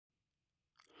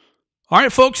All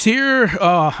right, folks, here,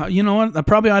 you know what? I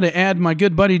probably ought to add my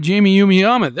good buddy Jamie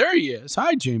Umiyama. There he is.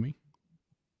 Hi, Jamie.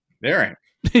 There.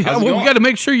 Yeah, How's it well, we going? got to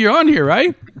make sure you're on here,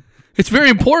 right? It's very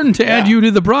important to add Yeah. you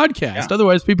to the broadcast. Yeah.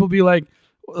 Otherwise, people be like,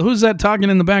 who's that talking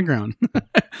in the background?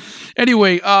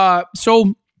 Anyway,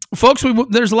 so folks,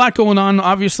 there's a lot going on,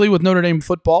 obviously, with Notre Dame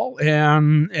football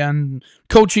and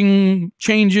coaching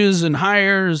changes and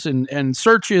hires and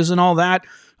searches and all that.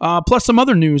 Plus some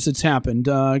other news that's happened,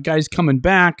 guys coming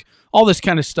back, all this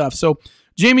kind of stuff. So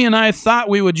Jamie and I thought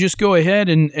we would just go ahead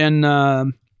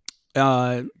and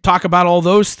talk about all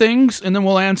those things, and then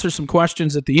we'll answer some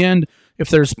questions at the end. If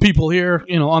there's people here,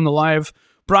 on the live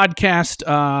broadcast,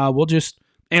 we'll just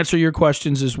answer your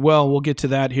questions as well. We'll get to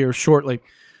that here shortly.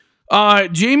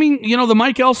 Jamie, the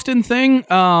Mike Elston thing,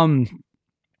 I'm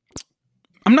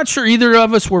not sure either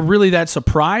of us were really that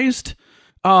surprised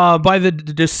by the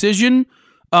decision.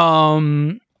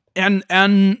 I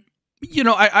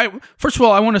first of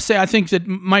all, I want to say I think that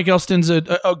Mike Elston's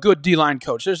a good D-line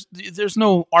coach. There's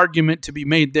no argument to be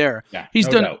made there. Yeah. He's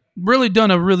no done doubt.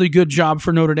 done a really good job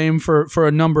for Notre Dame for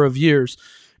a number of years.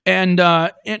 And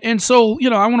so,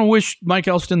 I want to wish Mike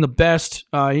Elston the best.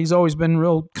 He's always been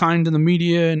real kind to the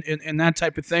media and that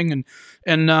type of thing.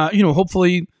 And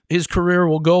hopefully his career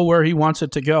will go where he wants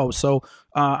it to go. So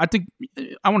I think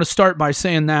I want to start by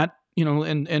saying that,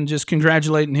 and just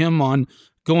congratulating him on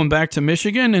going back to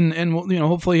Michigan. And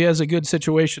hopefully he has a good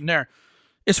situation there.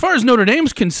 As far as Notre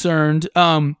Dame's concerned,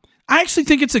 I actually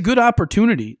think it's a good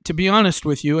opportunity, to be honest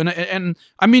with you. And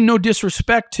I mean no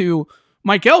disrespect to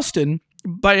Mike Elston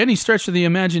by any stretch of the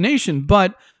imagination,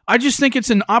 but I just think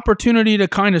it's an opportunity to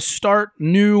kind of start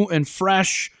new and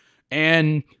fresh.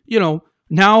 And,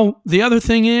 now the other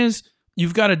thing is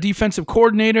you've got a defensive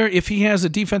coordinator. If he has a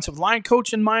defensive line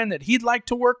coach in mind that he'd like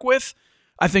to work with,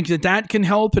 I think that can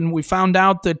help. And we found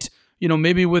out that,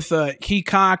 maybe with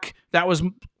Heacock, that was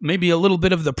maybe a little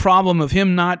bit of the problem of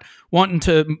him not wanting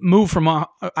to move from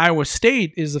Iowa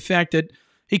State, is the fact that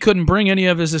he couldn't bring any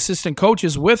of his assistant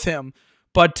coaches with him.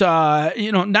 But,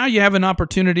 now you have an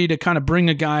opportunity to kind of bring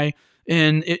a guy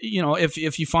in,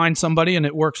 if you find somebody and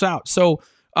it works out. So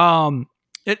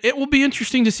it will be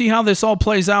interesting to see how this all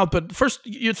plays out. But first,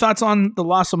 your thoughts on the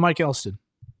loss of Mike Elston.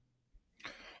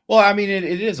 Well, I mean,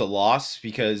 it is a loss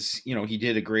because, he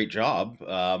did a great job,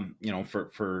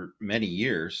 for many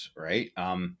years. Right.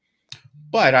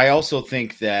 But I also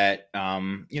think that,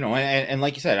 and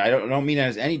like you said, I don't mean that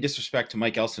as any disrespect to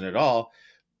Mike Elston at all,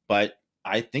 but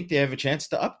I think they have a chance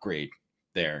to upgrade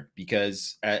there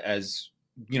because as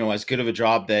good of a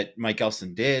job that Mike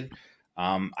Elston did,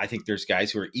 I think there's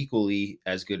guys who are equally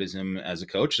as good as him as a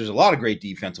coach. There's a lot of great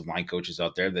defensive line coaches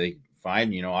out there that they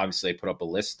find. Obviously they put up a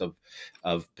list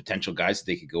of potential guys that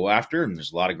they could go after, and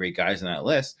there's a lot of great guys on that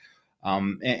list.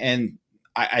 And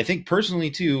I think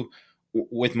personally too,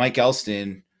 with Mike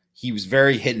Elston, he was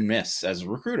very hit and miss as a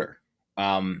recruiter.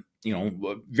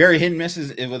 Very hit and misses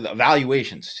with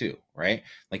evaluations too, right?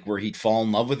 Like where he'd fall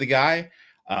in love with a guy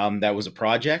that was a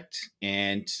project,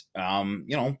 and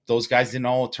those guys didn't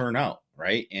all turn out,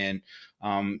 right? And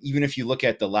even if you look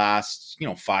at the last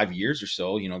 5 years or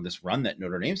so, this run that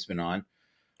Notre Dame's been on,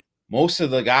 most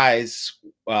of the guys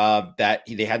that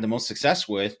they had the most success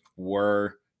with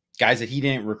were guys that he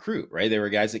didn't recruit, right? They were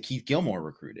guys that Keith Gilmore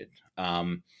recruited.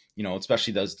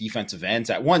 Especially those defensive ends.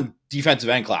 That one defensive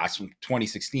end class from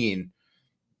 2016,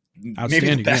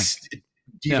 maybe the best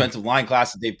defensive line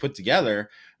class that they put together.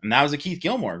 And that was a Keith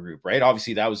Gilmore group, right?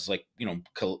 Obviously that was like,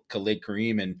 Khalid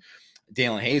Kareem and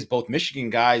Dalen Hayes, both Michigan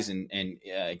guys. And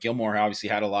Gilmore obviously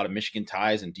had a lot of Michigan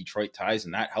ties and Detroit ties,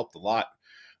 and that helped a lot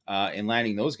in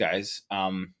landing those guys.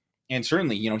 And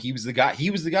certainly, he was the guy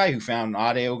who found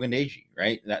Ade Ogundeji,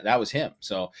 right? That was him.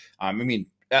 So,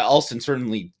 Elston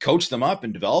certainly coached them up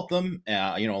and developed them,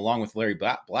 along with Larry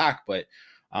Black. But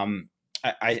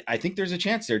I think there's a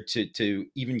chance there to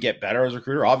even get better as a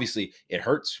recruiter. Obviously, it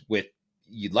hurts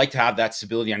you'd like to have that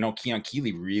stability. I know Keon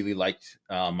Keeley really liked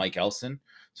Mike Elston.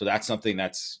 So that's something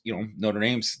that's, Notre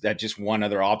Dame's, that just one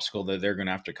other obstacle that they're going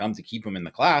to have to come to keep him in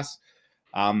the class.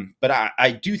 But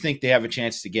I do think they have a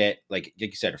chance to get, like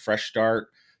you said, a fresh start,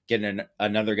 getting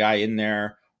another guy in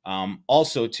there.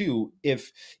 Also too,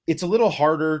 if it's a little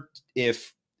harder,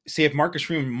 if Marcus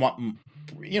Freeman,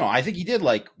 I think he did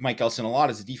like Mike Elston a lot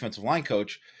as a defensive line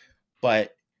coach,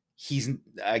 but he's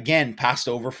again passed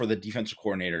over for the defensive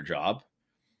coordinator job.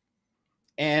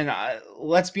 And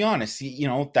let's be honest,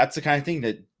 that's the kind of thing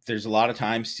that there's a lot of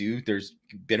times too, there's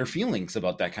bitter feelings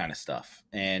about that kind of stuff.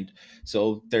 And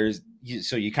so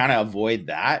you kind of avoid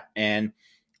that. And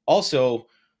also,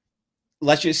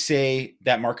 let's just say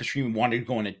that Marcus Freeman wanted to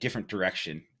go in a different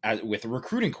direction with a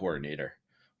recruiting coordinator.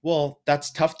 Well,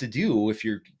 that's tough to do if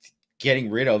you're getting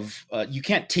rid of. You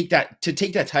can't take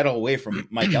that title away from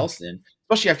Mike Elston,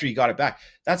 especially after he got it back.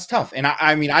 That's tough. And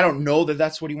I mean, I don't know that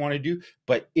that's what he wanted to do,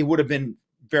 but it would have been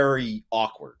very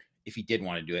awkward if he did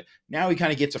want to do it. Now he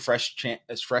kind of gets a fresh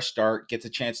start, gets a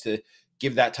chance to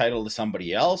give that title to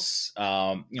somebody else.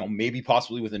 Maybe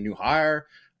possibly with a new hire.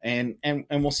 And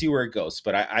we'll see where it goes.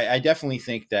 But I definitely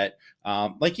think that,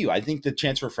 like you, I think the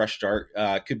chance for a fresh start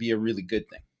could be a really good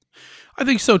thing. I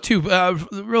think so too.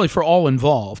 Really, for all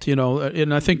involved,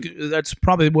 and I think that's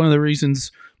probably one of the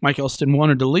reasons Mike Elston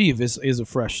wanted to leave is a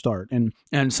fresh start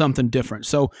and something different.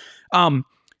 So,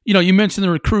 you mentioned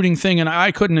the recruiting thing, and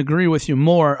I couldn't agree with you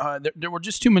more. There were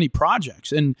just too many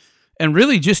projects, and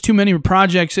really just too many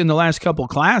projects in the last couple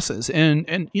classes,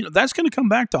 and that's going to come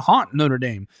back to haunt Notre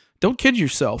Dame. Don't kid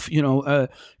yourself.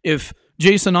 If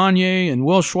Jason Anye and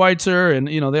Will Schweitzer, and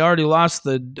they already lost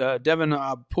the Devin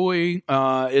Pui,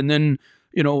 and then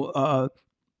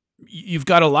you've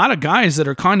got a lot of guys that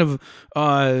are kind of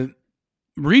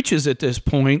reaches at this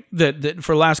point that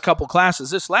for last couple classes.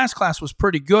 This last class was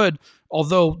pretty good,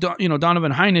 although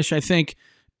Donovan Heinisch, I think,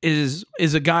 is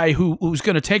a guy who's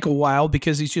going to take a while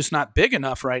because he's just not big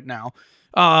enough right now.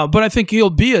 But I think he'll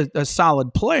be a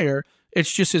solid player.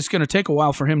 It's going to take a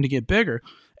while for him to get bigger.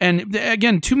 And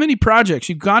again, too many projects.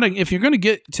 You've got to, if you're going to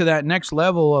get to that next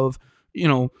level of,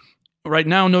 right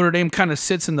now Notre Dame kind of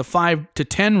sits in the 5 to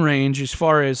 10 range as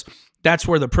far as that's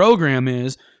where the program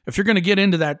is. If you're going to get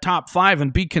into that top 5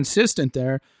 and be consistent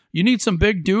there, you need some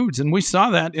big dudes. And we saw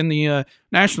that in the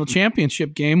national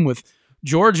championship game with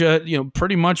Georgia.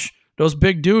 Pretty much those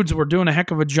big dudes were doing a heck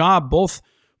of a job, both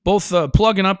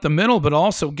plugging up the middle, but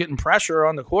also getting pressure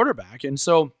on the quarterback. And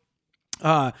so,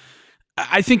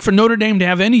 I think for Notre Dame to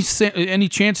have any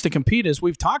chance to compete, as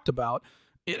we've talked about,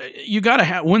 you got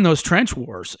to win those trench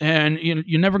wars, and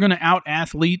you're never going to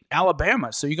out-athlete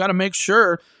Alabama. So you got to make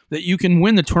sure that you can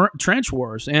win the trench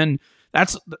wars, and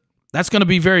that's going to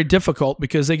be very difficult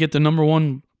because they get the number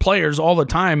one players all the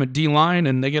time at D-line,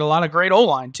 and they get a lot of great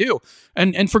O-line too,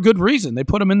 and for good reason. They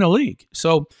put them in the league.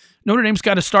 So Notre Dame's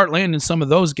got to start landing some of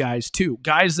those guys too,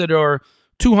 guys that are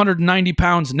 290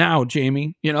 pounds now,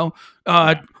 Jamie,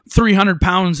 300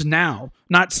 pounds now,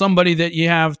 not somebody that you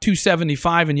have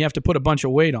 275 and you have to put a bunch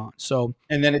of weight on. So,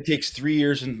 and then it takes 3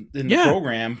 years in the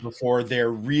program before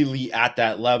they're really at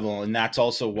that level. And that's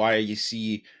also why you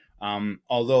see,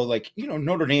 although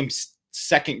Notre Dame's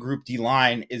second group D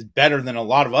line is better than a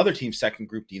lot of other teams' second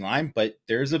group D line, but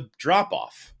there's a drop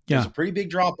off. There's a pretty big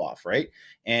drop off, right?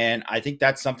 And I think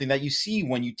that's something that you see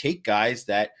when you take guys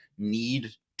that need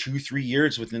 2-3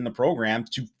 years within the program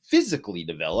to physically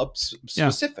develop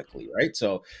specifically, right?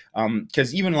 So,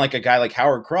 because even like a guy like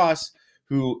Howard Cross,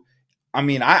 who,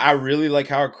 I really like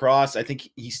Howard Cross. I think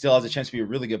he still has a chance to be a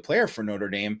really good player for Notre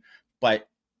Dame. But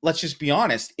let's just be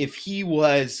honest. If he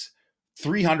was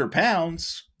 300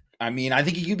 pounds, I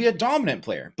think he could be a dominant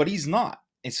player, but he's not.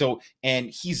 And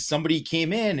he's somebody who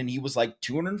came in and he was like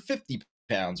 250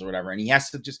 pounds or whatever, and he has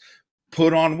to just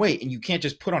put on weight, and you can't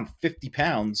just put on 50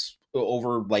 pounds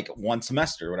over like one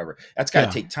semester or whatever. That's got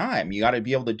to take time. You got to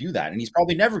be able to do that. And he's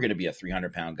probably never going to be a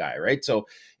 300-pound guy, right? So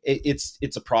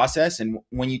it's a process. And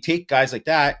when you take guys like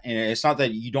that, and it's not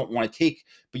that you don't want to take,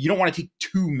 but you don't want to take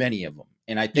too many of them.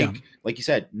 And I think, like you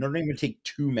said, Notre Dame would take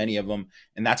too many of them.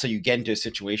 And that's how you get into a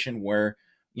situation where,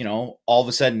 all of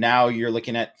a sudden now you're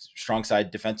looking at strong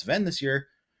side defensive end this year,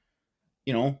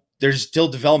 there's still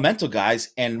developmental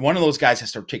guys, and one of those guys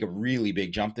has to take a really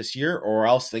big jump this year, or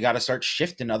else they got to start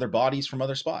shifting other bodies from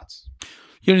other spots.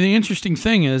 The interesting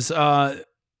thing is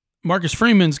Marcus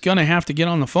Freeman's going to have to get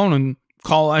on the phone and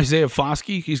call Isaiah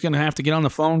Foskey. He's going to have to get on the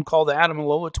phone, call the Adam and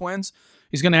Lola twins.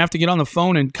 He's going to have to get on the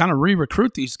phone and kind of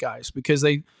re-recruit these guys because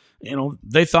they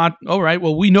thought, all right,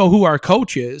 well, we know who our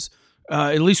coach is.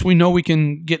 At least we know we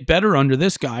can get better under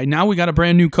this guy. Now we got a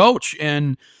brand new coach,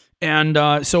 and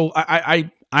so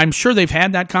I'm sure they've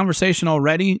had that conversation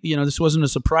already. This wasn't a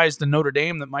surprise to Notre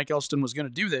Dame that Mike Elston was going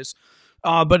to do this.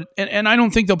 But I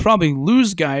don't think they'll probably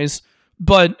lose guys,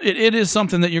 but it is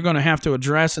something that you're going to have to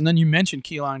address. And then you mentioned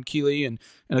Keelan Keeley and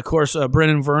of course,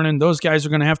 Brennan Vernon. Those guys are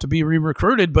going to have to be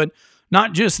re-recruited, but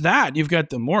not just that. You've got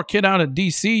the Moore kid out of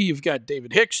D.C. You've got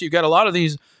David Hicks. You've got a lot of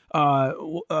these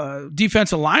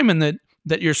defensive linemen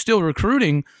that you're still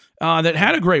recruiting that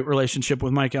had a great relationship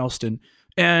with Mike Elston.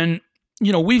 And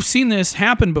we've seen this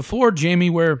happen before, Jamie,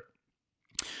 where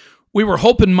we were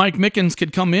hoping Mike Mickens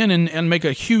could come in and make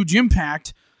a huge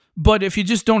impact. But if you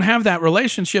just don't have that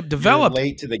relationship developed, you're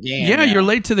late to the game. Yeah, you're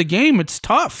late to the game. It's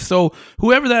tough. So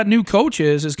whoever that new coach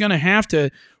is going to have to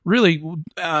really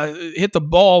hit the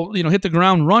ball, hit the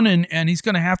ground running, and he's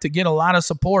going to have to get a lot of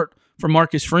support for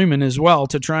Marcus Freeman as well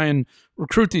to try and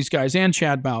recruit these guys, and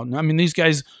Chad Bowden. I mean, these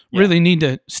guys really need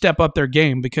to step up their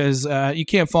game because you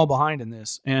can't fall behind in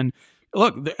this. And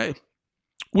look,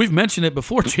 we've mentioned it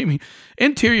before, Jamie.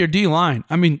 Interior D line.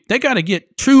 I mean, they got to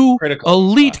get two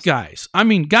elite guys. I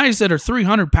mean, guys that are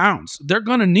 300 pounds. They're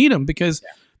going to need them because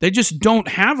they just don't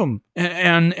have them,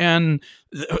 and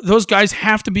those guys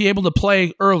have to be able to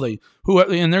play early.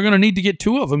 And they're going to need to get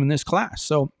two of them in this class.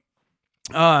 So,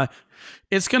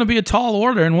 it's going to be a tall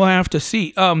order, and we'll have to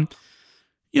see.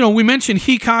 We mentioned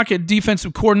Heacock at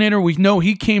defensive coordinator. We know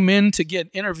he came in to get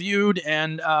interviewed,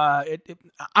 and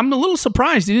I'm a little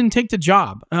surprised he didn't take the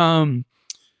job.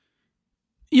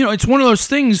 It's one of those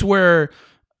things where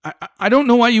I don't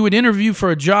know why you would interview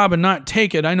for a job and not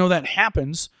take it. I know that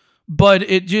happens, but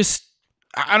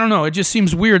I don't know. It just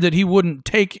seems weird that he wouldn't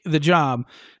take the job.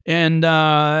 And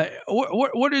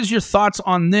what is your thoughts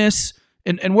on this?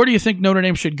 And where do you think Notre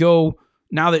Dame should go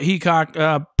now that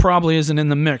Heacock probably isn't in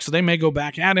the mix? So they may go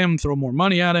back at him, throw more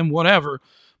money at him, whatever.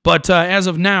 But as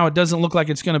of now, it doesn't look like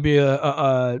it's going to be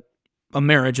a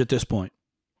marriage at this point.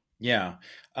 Yeah.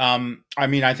 I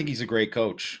mean, I think he's a great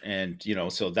coach. And,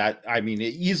 so that, I mean,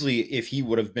 easily if he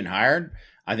would have been hired,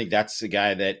 I think that's the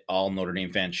guy that all Notre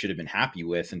Dame fans should have been happy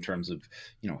with in terms of,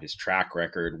 his track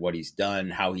record, what he's done,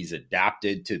 how he's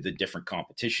adapted to the different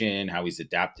competition, how he's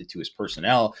adapted to his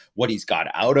personnel, what he's got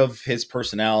out of his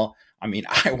personnel. I mean,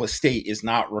 Iowa State is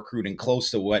not recruiting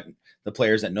close to what the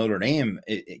players at Notre Dame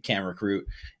it can recruit.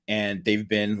 And they've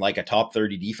been like a top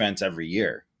 30 defense every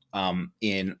year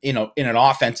in an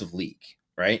offensive league.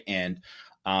 Right. And,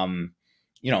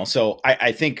 so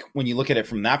I think when you look at it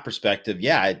from that perspective,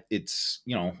 it's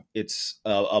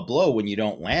a blow when you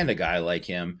don't land a guy like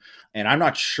him. And I'm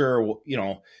not sure,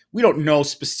 we don't know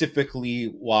specifically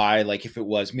why, like if it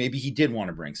was, maybe he did want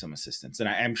to bring some assistance. And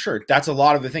I'm sure that's a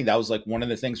lot of the thing. That was like one of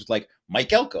the things with like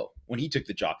Mike Elko when he took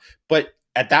the job. But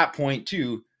at that point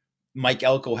too, Mike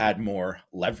Elko had more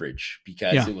leverage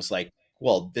because it was like,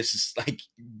 well, this is like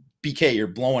BK, you're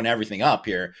blowing everything up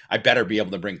here. I better be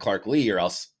able to bring Clark Lee or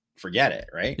else forget it.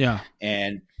 Right. Yeah.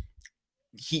 And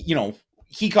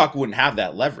Heacock wouldn't have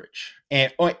that leverage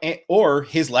or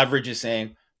his leverage is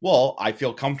saying, well, I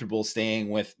feel comfortable staying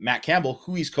with Matt Campbell,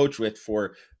 who he's coached with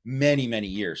for many, many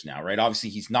years now. Right. Obviously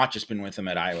he's not just been with him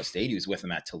at Iowa State. He was with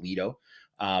him at Toledo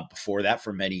before that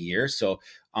for many years. So,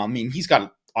 I mean, he's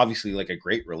got obviously like a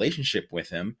great relationship with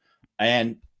him.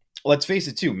 And let's face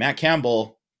it too, Matt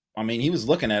Campbell, I mean, he was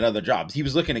looking at other jobs. He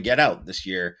was looking to get out this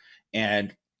year.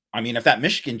 And I mean, if that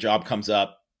Michigan job comes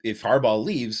up, if Harbaugh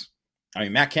leaves, I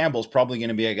mean, Matt Campbell's probably going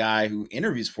to be a guy who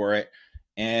interviews for it.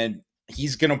 And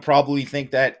he's going to probably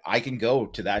think that I can go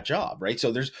to that job. Right.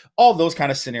 So there's all those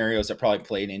kind of scenarios that probably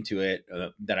played into it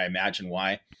that I imagine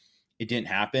why it didn't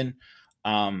happen.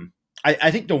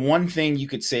 I think the one thing you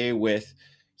could say with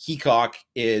Heacock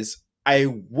is I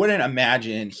wouldn't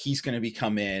imagine he's going to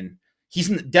come in. He's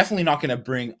definitely not going to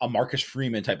bring a Marcus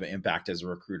Freeman type of impact as a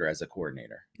recruiter, as a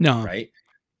coordinator. No. Right.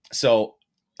 So,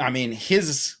 I mean,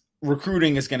 his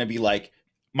recruiting is going to be like,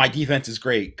 my defense is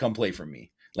great. Come play for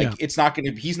me. Like he's not going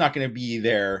to be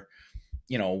there,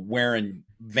 wearing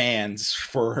Vans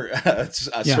for a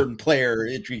certain player.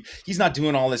 He's not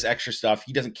doing all this extra stuff.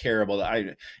 He doesn't care about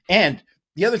that. And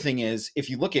the other thing is, if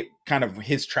you look at kind of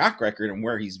his track record and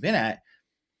where he's been at,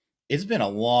 it's been a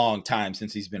long time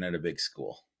since he's been at a big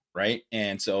school. Right.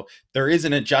 And so there is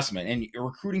an adjustment, and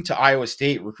recruiting to Iowa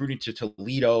State, recruiting to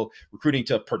Toledo, recruiting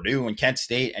to Purdue and Kent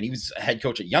State. And he was a head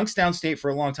coach at Youngstown State for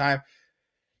a long time.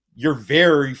 You're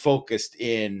very focused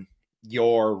in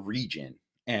your region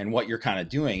and what you're kind of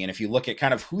doing. And if you look at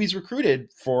kind of who he's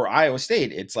recruited for Iowa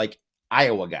State, it's like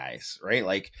Iowa guys, right?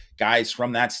 Like guys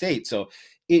from that state. So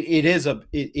it is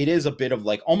a bit of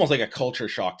like almost like a culture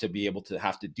shock to be able to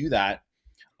have to do that.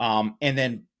 And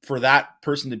then for that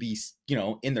person to be,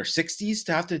 in their 60s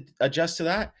to have to adjust to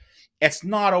that, it's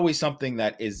not always something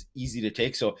that is easy to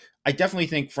take. So I definitely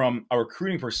think from a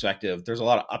recruiting perspective, there's a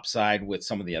lot of upside with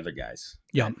some of the other guys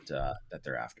that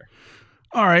they're after.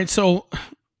 All right. So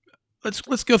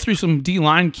let's go through some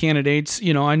D-line candidates.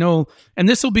 I know, and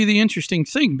this will be the interesting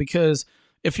thing, because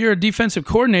if you're a defensive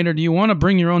coordinator, do you want to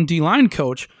bring your own D-line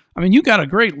coach? I mean, you got a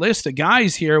great list of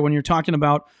guys here when you're talking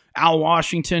about Al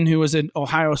Washington, who was at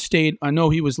Ohio State. I know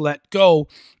he was let go,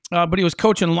 but he was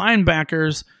coaching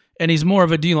linebackers, and he's more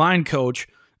of a D-line coach.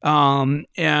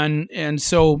 And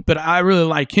so, but I really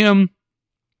like him.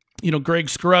 Greg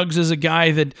Scruggs is a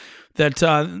guy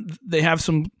that they have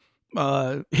some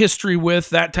history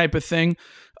with, that type of thing.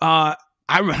 I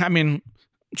mean,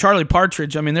 Charlie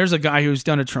Partridge, I mean, there's a guy who's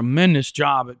done a tremendous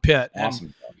job at Pitt. Awesome.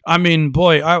 And, I mean,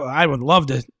 boy, I would love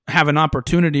to have an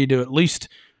opportunity to at least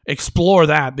explore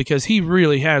that because he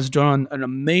really has done an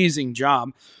amazing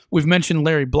job. We've mentioned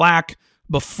Larry Black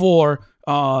before,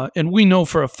 and we know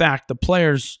for a fact the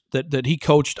players that he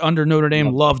coached under Notre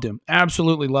Dame loved him,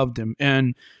 absolutely loved him.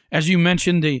 And as you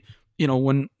mentioned,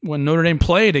 when Notre Dame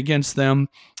played against them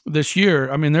this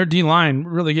year, I mean, their D-line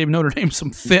really gave Notre Dame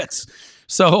some fits.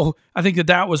 So I think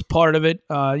that was part of it.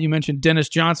 You mentioned Dennis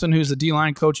Johnson, who's the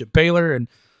D-line coach at Baylor, and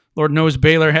Lord knows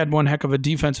Baylor had one heck of a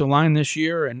defensive line this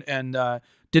year, and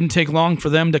didn't take long for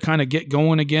them to kind of get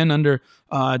going again under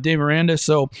Dave Aranda.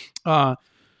 So, and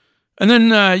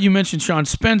then you mentioned Sean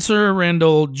Spencer,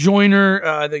 Randall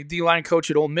Joyner, the D-line coach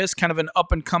at Ole Miss, kind of an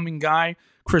up-and-coming guy.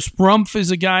 Chris Rumpf is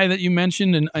a guy that you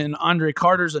mentioned, and Andre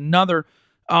Carter's another.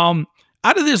 Out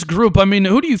of this group, I mean,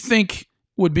 who do you think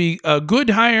would be a good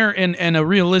hire and a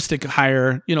realistic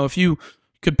hire? You know, if you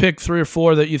could pick 3 or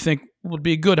 4 that you think would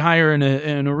be a good hire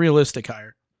and a realistic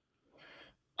hire.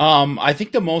 I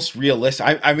think the most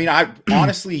realistic. I mean, I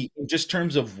honestly, in just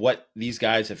terms of what these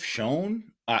guys have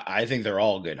shown, I think they're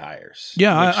all good hires.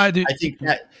 Yeah, I do. I think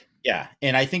that. Yeah,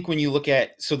 and I think when you look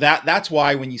at that's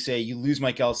why when you say you lose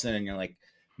Mike Elston and you're like,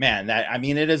 man,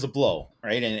 it is a blow,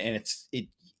 right? And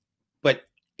but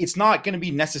it's not going to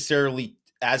be necessarily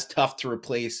as tough to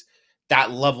replace that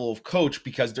level of coach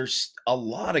because there's a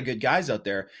lot of good guys out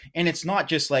there, and it's not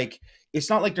like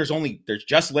there's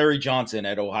just Larry Johnson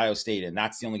at Ohio State and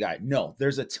that's the only guy. No,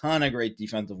 there's a ton of great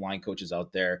defensive line coaches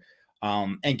out there,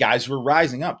 and guys who are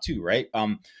rising up too, right?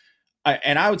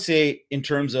 And I would say in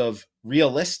terms of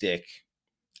realistic,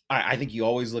 I think you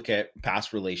always look at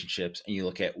past relationships and you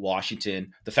look at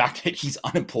Washington, the fact that he's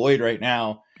unemployed right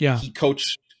now. Yeah. He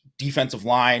coached defensive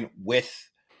line with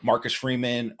Marcus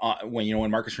Freeman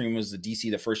when Marcus Freeman was the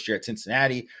DC the first year at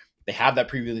Cincinnati. They have that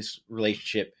previous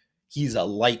relationship. He's a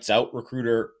lights out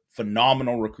recruiter,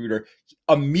 phenomenal recruiter,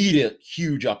 immediate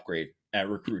huge upgrade at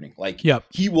recruiting. Like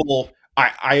he will,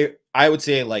 I would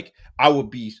say like, I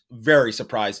would be very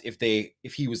surprised if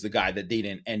he was the guy that they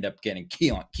didn't end up getting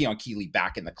Keon Keeley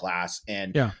back in the class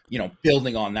and,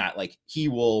 building on that, like he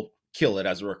will kill it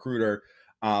as a recruiter.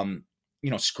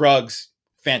 Scruggs,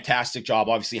 fantastic job,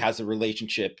 obviously has a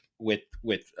relationship with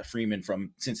Freeman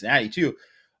from Cincinnati too.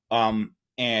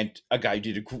 And a guy who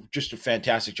did just a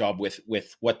fantastic job with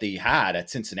what they had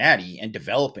at Cincinnati and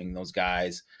developing those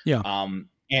guys. Yeah.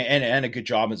 And a good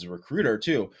job as a recruiter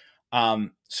too.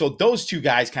 So those 2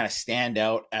 guys kind of stand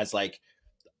out as like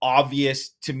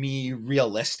obvious to me,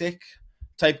 realistic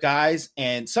type guys.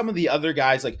 And some of the other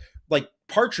guys like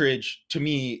Partridge to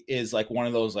me is like one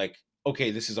of those like,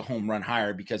 okay, this is a home run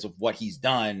hire because of what he's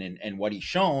done and what he's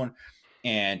shown.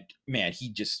 And man,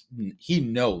 he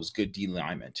knows good D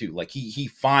linemen too. Like he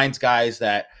finds guys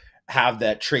that have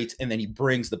that traits and then he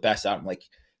brings the best out of them. Like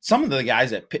some of the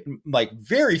guys at Pitt, like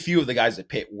very few of the guys at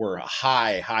Pitt were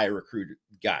high recruited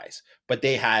guys, but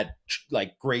they had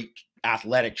like great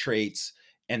athletic traits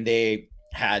and they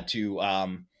had to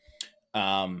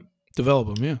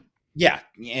develop them. Yeah.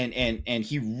 And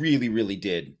he really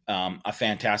did a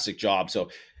fantastic job. So,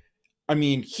 I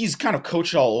mean, he's kind of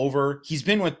coached all over. He's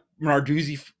been with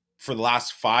Narduzzi for the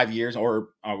last 5 years or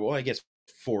I guess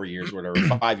 4 years or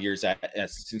whatever, 5 years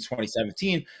since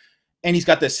 2017. And he's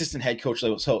got the assistant head coach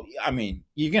level. So, I mean,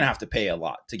 you're going to have to pay a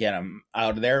lot to get him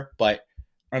out of there. But,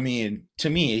 I mean, to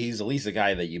me, he's at least a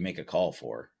guy that you make a call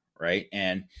for, right?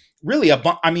 And really, a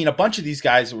bunch of these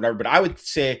guys or whatever. But I would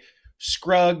say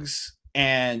Scruggs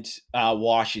and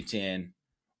Washington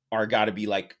are got to be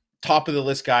like top of the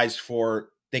list guys for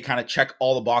they kind of check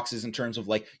all the boxes in terms of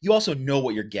like, you also know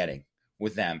what you're getting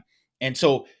with them. And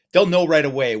so they'll know right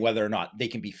away whether or not they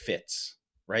can be fits,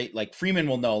 right? Like Freeman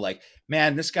will know like,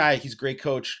 man, this guy, he's a great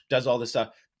coach, does all this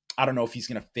stuff. I don't know if he's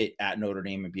going to fit at Notre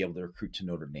Dame and be able to recruit to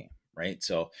Notre Dame. Right.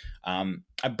 So,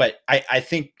 but I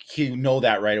think he'll know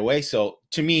that right away. So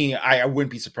to me, I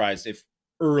wouldn't be surprised if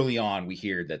early on we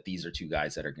hear that these are 2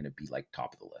 guys that are going to be like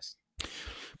top of the list.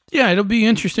 Yeah, it'll be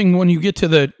interesting when you get to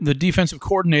the defensive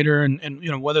coordinator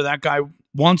and whether that guy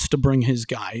wants to bring his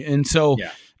guy. And so,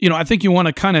 I think you want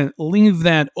to kind of leave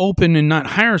that open and not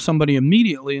hire somebody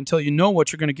immediately until you know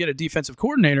what you're going to get a defensive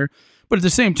coordinator. But at the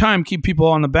same time, keep people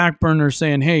on the back burner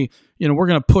saying, hey, we're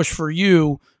going to push for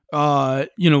you.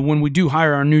 When we do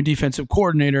hire our new defensive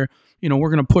coordinator, we're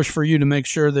going to push for you to make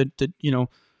sure that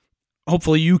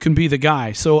hopefully you can be the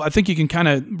guy. So I think you can kind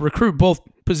of recruit both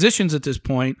positions at this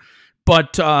point.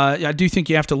 But I do think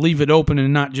you have to leave it open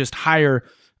and not just hire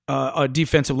a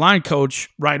defensive line coach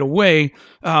right away,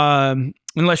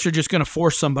 unless you're just going to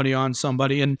force somebody on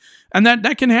somebody, and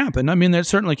that can happen. I mean, that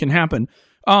certainly can happen.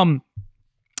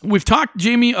 We've talked,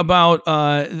 Jamie, about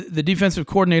the defensive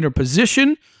coordinator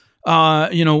position.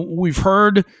 We've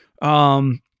heard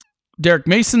Derek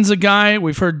Mason's a guy.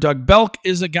 We've heard Doug Belk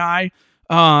is a guy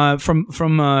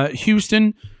from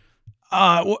Houston.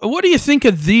 What do you think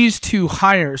of these two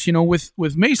hires?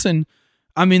 With Mason,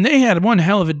 I mean, they had one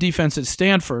hell of a defense at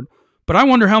Stanford, but I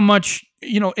wonder how much,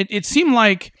 it seemed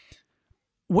like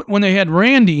when they had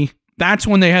Randy, that's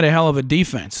when they had a hell of a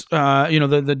defense.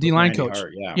 The D line Randy coach.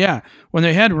 Hart, yeah. Yeah. When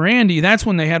they had Randy, that's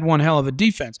when they had one hell of a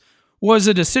defense. Was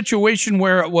it a situation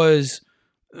where it was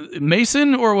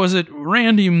Mason or was it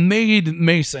Randy made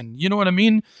Mason? You know what I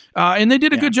mean? And they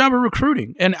did a Yeah. good job of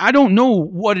recruiting. And I don't know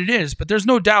what it is, but there's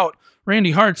no doubt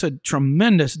Randy Hart's a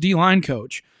tremendous D line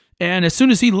coach. And as soon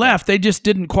as he left, they just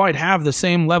didn't quite have the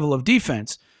same level of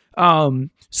defense.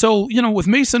 So with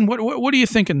Mason, what are you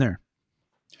thinking there?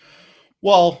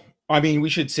 Well, I mean, we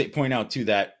should point out too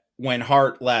that when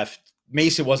Hart left,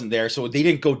 Mason wasn't there, so they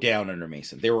didn't go down under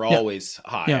Mason. They were always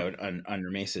high under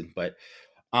Mason. But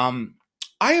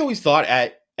I always thought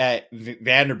at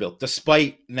Vanderbilt,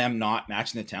 despite them not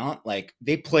matching the talent, like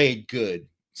they played good,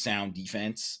 sound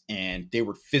defense, and they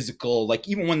were physical. Like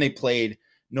even when they played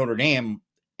Notre Dame,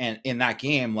 and in that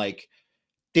game, like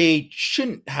they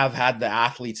shouldn't have had the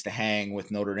athletes to hang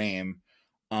with Notre Dame,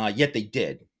 yet they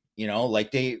did.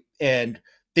 Like they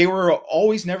were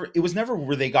always it was never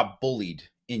where they got bullied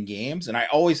in games. And I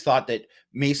always thought that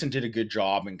Mason did a good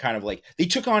job and kind of like they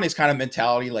took on his kind of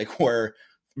mentality, like where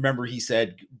remember he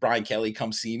said, Brian Kelly,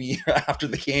 come see me after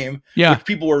the game. Yeah. Which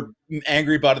people were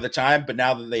angry about at the time, but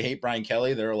now that they hate Brian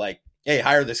Kelly, they're like, hey,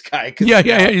 hire this guy. Yeah,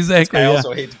 exactly. I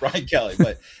also hates Brian Kelly,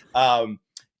 but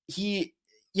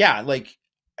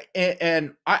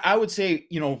and I would say,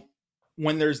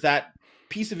 when there's that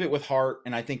piece of it with Hart,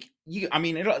 and I think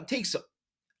it takes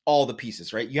all the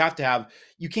pieces, right? You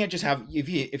can't just have, if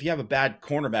you have a bad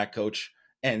cornerback coach,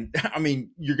 and I mean,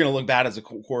 you're going to look bad as a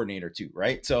coordinator too,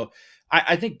 right? So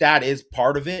I think that is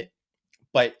part of it,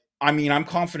 but I mean, I'm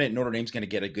confident Notre Dame's going to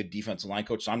get a good defensive line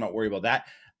coach, so I'm not worried about that.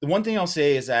 The one thing I'll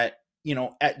say is that,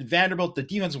 at Vanderbilt, the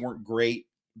defenses weren't great.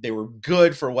 They were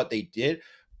good for what they did,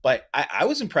 but I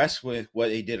was impressed with what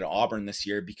they did at Auburn this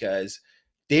year because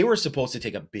they were supposed to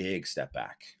take a big step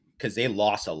back because they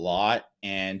lost a lot.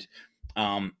 And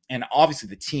obviously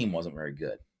the team wasn't very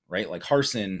good, right? Like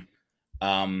Harsin,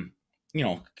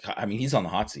 he's on the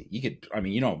hot seat.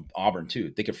 Auburn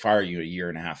too, they could fire you a year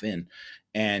and a half in.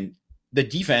 And the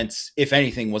defense, if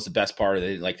anything, was the best part of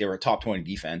it. Like they were a top 20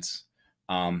 defense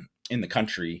in the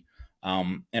country.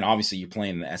 And obviously you're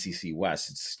playing the SEC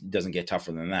West. It doesn't get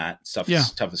tougher than that.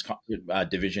 Toughest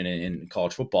division in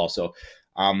college football. So,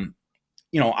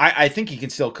 I think he can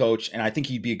still coach, and I think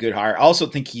he'd be a good hire. I also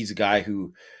think he's a guy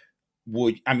who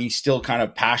still kind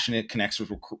of passionate,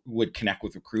 would connect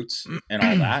with recruits and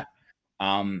all that.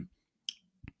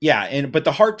 But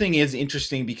the Hart thing is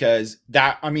interesting because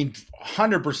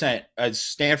 100% at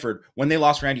Stanford, when they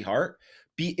lost Randy Hart,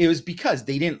 it was because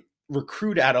they didn't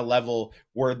recruit at a level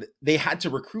where they had to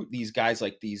recruit these guys,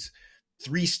 like these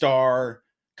 3-star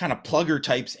kind of plugger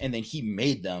types. And then he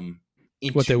made them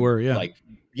into what they were.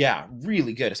 Yeah.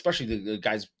 Really good, especially the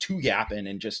guys 2-gapping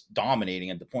and just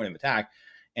dominating at the point of attack.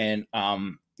 And,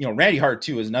 Randy Hart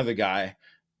too is another guy,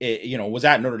 was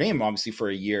at Notre Dame, obviously for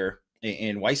a year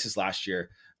in Weiss's last year.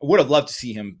 I would have loved to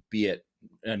see him be at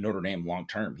Notre Dame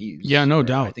long-term. No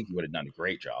doubt. I think he would have done a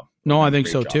great job. No, I think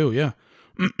so too. Yeah.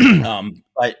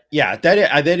 But yeah,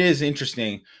 that is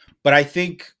interesting. But I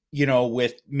think,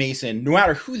 with Mason, no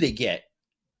matter who they get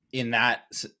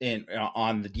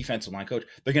on the defensive line coach,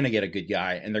 they're going to get a good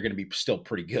guy and they're going to be still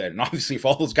pretty good. And obviously if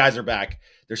all those guys are back,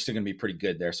 they're still going to be pretty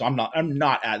good there. So I'm not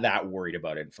that worried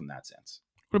about it from that sense.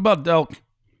 What about Belk?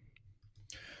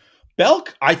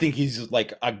 I think he's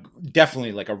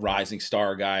definitely like a rising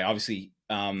star guy. Obviously,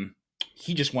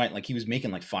 he just went, like he was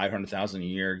making like $500,000 a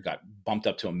year, got bumped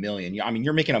up to $1 million. I mean,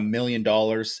 you're making $1 million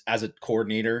as a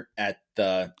coordinator at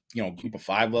the, group of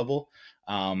 5 level.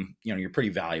 You're pretty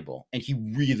valuable. And he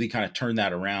really kind of turned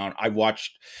that around. I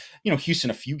watched, Houston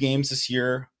a few games this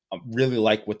year. I really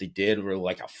like what they did, really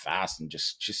like how fast and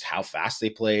just how fast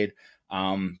they played.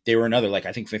 They were another,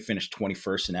 I think they finished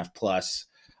 21st in F plus,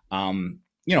 and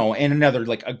another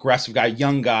aggressive guy,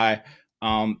 young guy.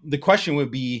 The question would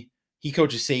be, he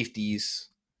coaches safeties.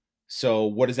 So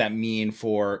what does that mean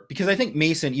because I think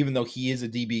Mason, even though he is a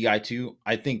DB guy too,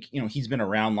 I think, he's been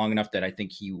around long enough that I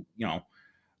think he,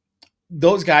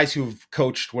 those guys who've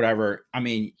coached whatever,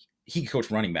 he coached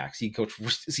running backs.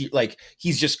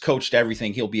 He's just coached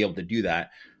everything. He'll be able to do that.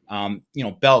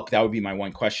 Belk, that would be my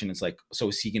one question. It's so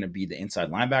is he going to be the inside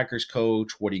linebackers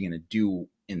coach? What are you going to do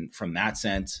from that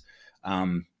sense?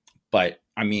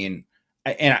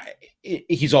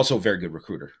 He's also a very good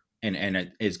recruiter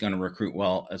and is going to recruit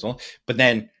well as well. But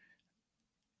then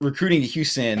recruiting to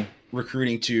Houston,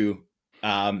 recruiting to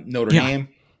Notre Yeah. Dame.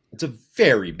 It's a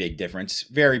very big difference,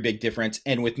 very big difference.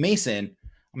 And with Mason,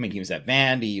 I mean, he was at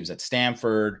Vandy, he was at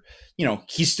Stanford. You know,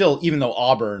 he's still, even though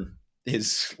Auburn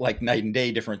is like night and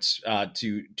day difference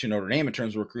to Notre Dame in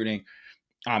terms of recruiting.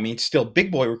 I mean, still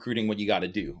big boy recruiting, what you got to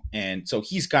do. And so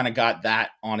he's kind of got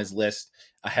that on his list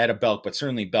ahead of Belk, but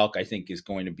certainly Belk, I think, is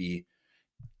going to be,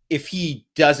 if he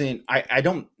doesn't, I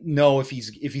don't know if he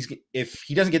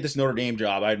doesn't get this Notre Dame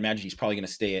job, I'd imagine he's probably going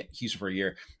to stay at Houston for a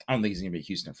year. I don't think he's going to be at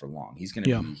Houston for long. He's going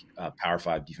to be a Power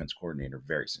 5 defense coordinator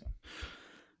very soon.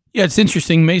 Yeah, it's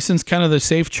interesting. Mason's kind of the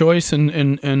safe choice,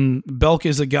 and Belk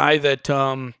is a guy that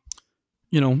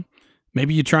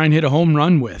maybe you try and hit a home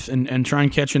run with, and try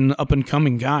and catch an up and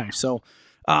coming guy. So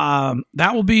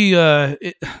that will be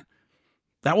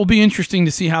interesting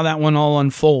to see how that one all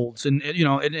unfolds. And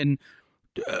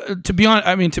to be honest,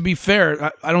 I mean, to be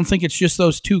fair, I don't think it's just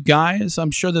those two guys.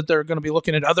 I'm sure that they're going to be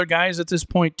looking at other guys at this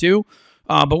point too.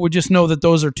 But we just know that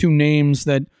those are two names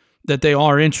that they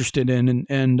are interested in,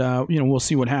 and we'll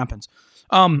see what happens.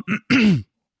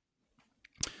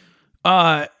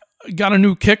 Got a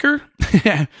new kicker.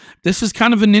 This is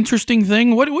kind of an interesting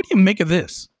thing. What do you make of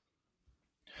this?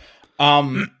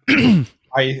 I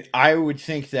would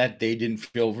think that they didn't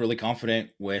feel really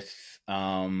confident with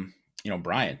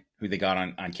Brian, who they got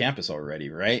on campus already,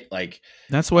 right? Like,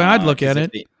 that's the way I'd look at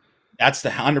it. That's the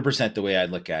 100% the way I'd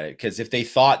look at it. Because if they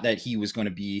thought that he was going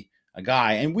to be a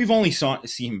guy, and we've only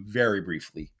seen him very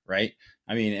briefly, right?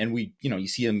 I mean, and you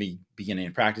see him beginning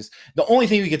in practice. The only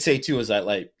thing we could say too is that,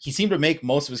 like, he seemed to make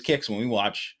most of his kicks when we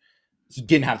watch. He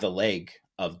didn't have the leg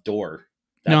of Dorr,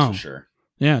 that's for sure.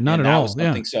 Yeah, not at all.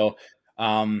 Yeah. So,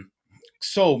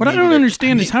 what I don't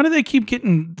understand is, how do they keep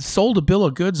getting sold a bill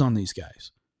of goods on these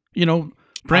guys?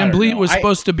 Brand Bleat was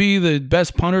supposed to be the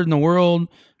best punter in the world.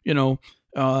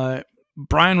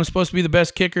 Brian was supposed to be the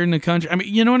best kicker in the country. I mean,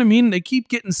 you know what I mean? They keep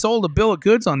getting sold a bill of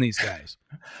goods on these guys.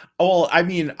 Well, I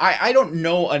mean, I don't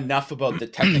know enough about the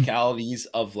technicalities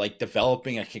of, like,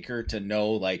 developing a kicker to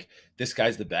know, like, this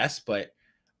guy's the best, but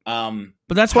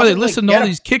that's why they listen to all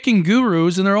these kicking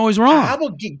gurus, and they're always wrong. How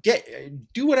about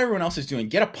do what everyone else is doing?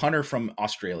 Get a punter from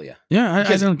Australia. Yeah, I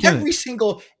don't get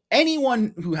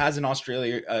anyone who has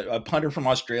a punter from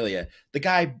Australia, the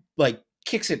guy, like,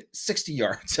 kicks it 60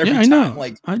 yards every time. I know.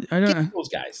 Like, I get those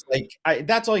guys. Like,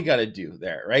 that's all you got to do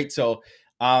there, right? So,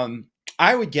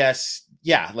 I would guess,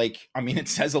 yeah. Like, I mean, it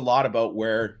says a lot about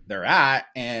where they're at,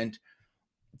 and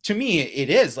to me,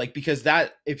 it is, like, because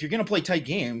that, if you're gonna play tight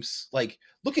games, like,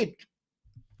 look at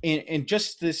in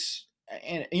just this,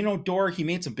 and Dorr, he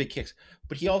made some big kicks,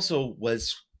 but he also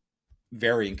was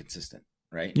very inconsistent,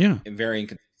 right? Yeah, very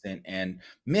inconsistent, and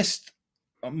missed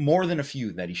more than a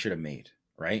few that he should have made,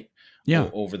 right?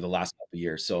 Yeah, over the last couple of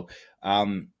years. So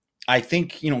I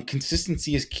think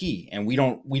consistency is key, and we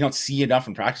don't see enough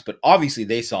in practice, but obviously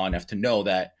they saw enough to know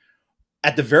that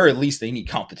at the very least they need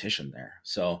competition there.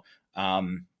 So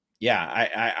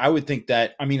yeah, I would think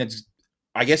that, I mean,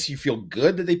 I guess you feel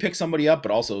good that they pick somebody up,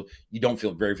 but also you don't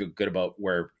feel good about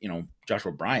where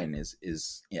Joshua Bryan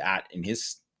is at in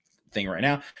his thing right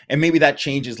now, and maybe that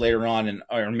changes later on,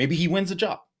 or maybe he wins the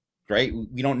job, right?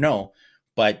 We don't know.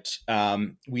 But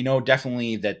we know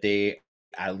definitely that they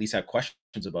at least have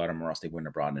questions about him, or else they wouldn't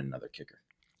have brought in another kicker.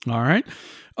 All right.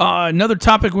 Another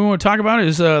topic we want to talk about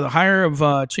is the hire of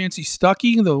Chancey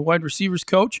Stuckey, the wide receivers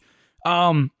coach.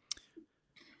 I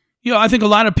think a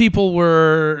lot of people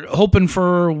were hoping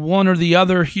for one or the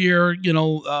other here,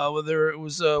 whether it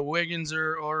was Wiggins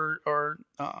or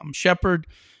Shepard.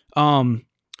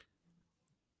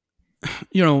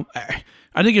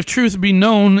 I think if truth be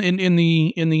known, in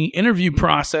the interview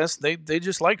process, they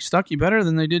just liked Stuckey better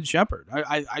than they did Shepard.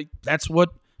 I that's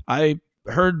what I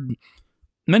heard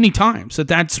many times,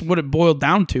 that's what it boiled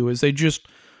down to, is they just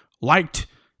liked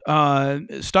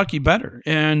Stuckey better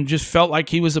and just felt like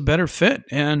he was a better fit.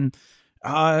 And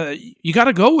you got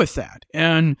to go with that.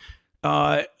 And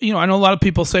I know a lot of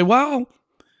people say, well,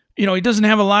 he doesn't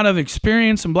have a lot of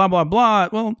experience and blah blah blah.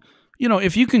 Well,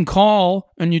 if you can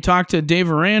call and you talk to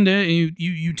Dave Aranda, and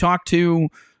you talk to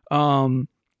Dabo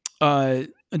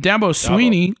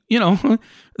Sweeney,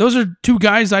 those are two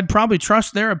guys I'd probably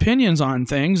trust their opinions on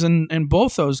things, and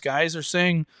both those guys are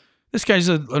saying this guy's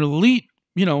an elite,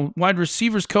 wide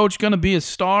receivers coach, going to be a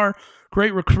star,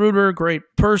 great recruiter, great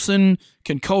person,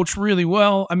 can coach really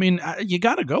well. I mean, you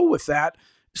got to go with that,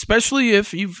 especially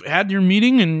if you've had your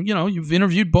meeting and you've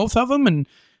interviewed both of them,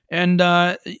 and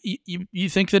you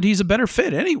think that he's a better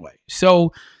fit anyway.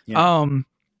 So, yeah.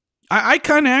 I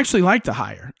kind of actually like the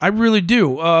hire. I really do.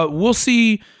 We'll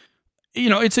see.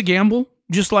 It's a gamble,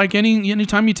 just like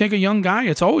anytime you take a young guy,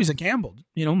 it's always a gamble.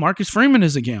 Marcus Freeman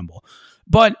is a gamble,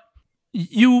 but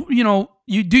you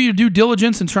do your due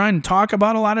diligence and try and talk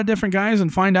about a lot of different guys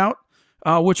and find out,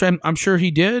 which I'm sure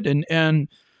he did, and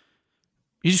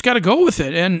you just got to go with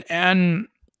it, and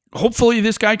hopefully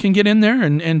this guy can get in there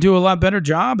and do a lot better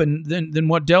job and than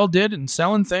what Dell did in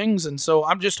selling things. And so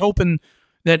I'm just hoping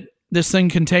that this thing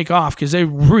can take off because they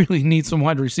really need some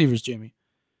wide receivers, Jamie.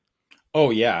 Oh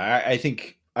yeah, I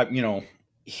think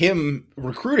him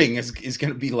recruiting is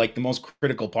going to be like the most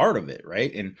critical part of it,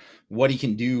 right? And what he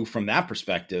can do from that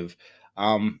perspective,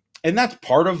 and that's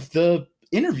part of the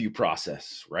interview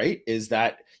process, right? Is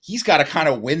that he's got to kind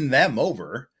of win them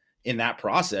over in that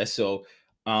process. So,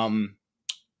 and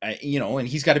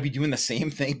he's got to be doing the same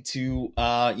thing to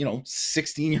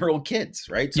 16-year-old kids,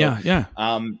 right? So, Yeah.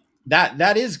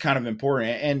 That is kind of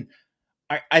important, and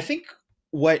I think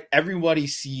what everybody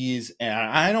sees, and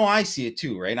I know I see it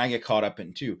too, right? And I get caught up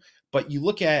in too. But you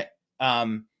look at,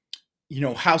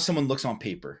 how someone looks on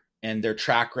paper and their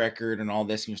track record and all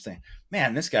this, and you're saying,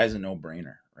 man, this guy's a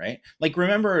no-brainer, right? Like,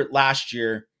 remember last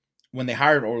year when they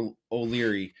hired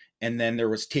O'Leary, and then there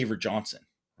was Taver Johnson,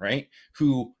 right?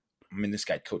 Who, I mean, this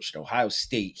guy coached at Ohio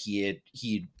State. He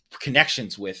had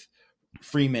connections with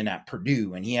Freeman at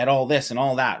Purdue, and he had all this and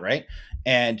all that, right?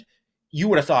 And you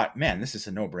would have thought, man, this is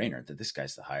a no-brainer that this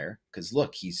guy's the hire, because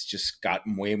look, he's just got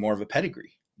way more of a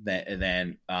pedigree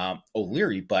than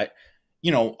O'Leary. But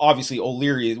obviously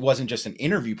O'Leary, it wasn't just an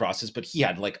interview process, but he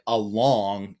had like a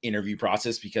long interview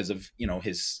process because of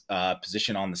his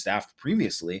position on the staff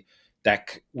previously,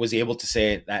 that was able to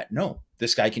say that no,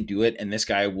 this guy can do it, and this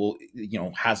guy will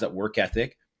has that work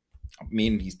ethic. I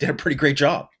mean, he's did a pretty great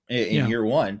job in year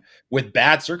one with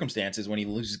bad circumstances when he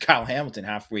loses Kyle Hamilton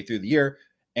halfway through the year,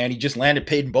 and he just landed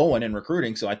Peyton Bowen in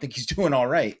recruiting. So I think he's doing all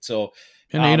right. So,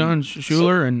 and Adon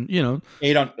Schuler, and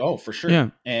Adon, for sure. Yeah.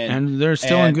 And they're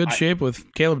still in good shape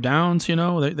with Caleb Downs. They're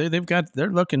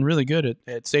looking really good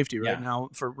at safety right now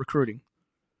for recruiting.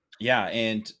 Yeah.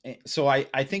 And so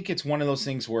I think it's one of those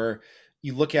things where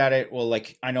you look at it. Well,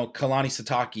 like, I know Kalani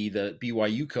Sitake, the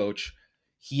BYU coach,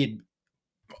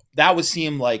 that would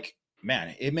seem like,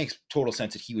 man, it makes total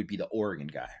sense that he would be the Oregon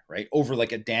guy, right? Over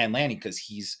like a Dan Lanning, because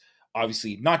he's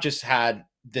obviously not just had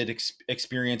that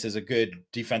experience as a good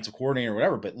defensive coordinator or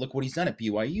whatever, but look what he's done at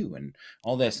BYU and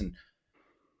all this. And,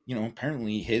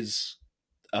 apparently his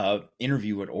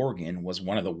interview at Oregon was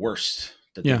one of the worst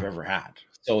that they've ever had.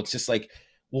 So it's just like,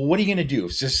 well, what are you going to do?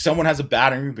 It's just someone has a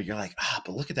bad interview, but you're like,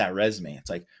 but look at that resume. It's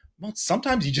like, well,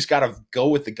 sometimes you just got to go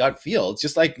with the gut feel. It's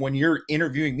just like when you're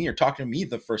interviewing me or talking to me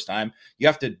the first time, you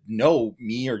have to know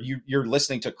me, or you're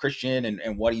listening to Christian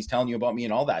and what he's telling you about me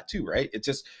and all that too, right? It's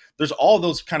just, there's all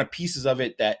those kind of pieces of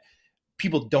it that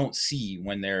people don't see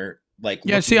when they're like,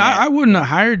 I wouldn't have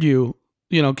hired you,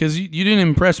 because you didn't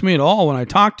impress me at all when I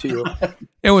talked to you.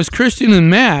 It was Christian and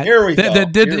Matt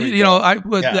that did,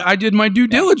 I did my due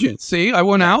diligence. See, I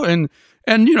went out and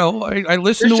I listened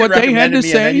Christian to what they had to say.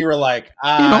 And then you were like,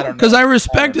 because I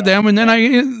respected them. And then I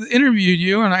interviewed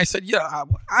you, and I said,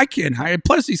 I can't hire.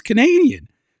 Plus, he's Canadian.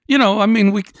 I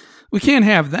mean, we can't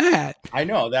have that. I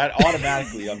know that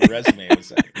automatically on the resume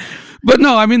was like. But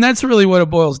no, I mean, that's really what it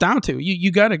boils down to.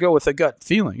 You got to go with a gut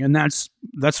feeling, and that's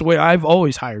the way I've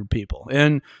always hired people.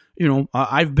 And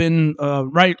I've been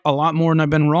right a lot more than I've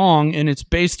been wrong, and it's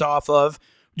based off of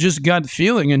just gut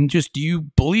feeling, and just, do you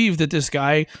believe that this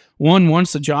guy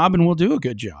wants the job and will do a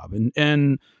good job?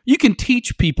 And you can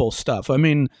teach people stuff. I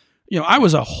mean, I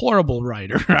was a horrible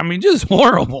writer. I mean, just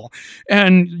horrible.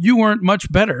 And you weren't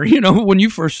much better, when you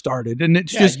first started. And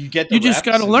it's just, you just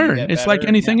got to learn. It's like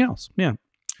anything else. Yeah.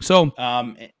 So,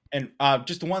 and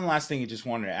just one last thing I just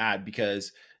wanted to add,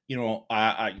 because,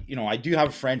 I do have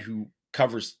a friend who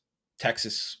covers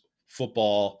Texas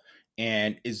football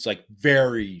and is like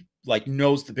very, like,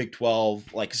 knows the Big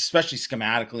 12, like, especially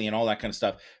schematically and all that kind of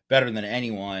stuff better than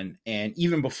anyone. And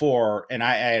even before, and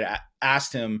I had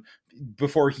asked him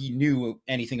before he knew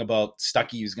anything about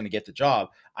Stuckey was going to get the job,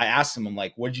 I asked him, I'm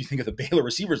like, what did you think of the Baylor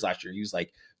receivers last year? He was like,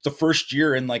 it's the first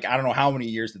year in, like, I don't know how many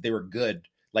years that they were good,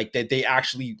 like, that they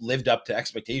actually lived up to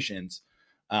expectations.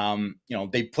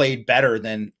 They played better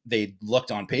than they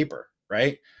looked on paper,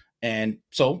 right? And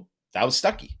so that was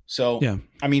Stuckey. So, yeah.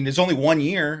 I mean, there's only 1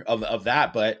 year of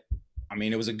that, but I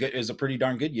mean, it was a pretty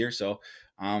darn good year. So,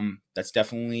 that's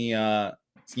definitely,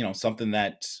 something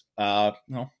that,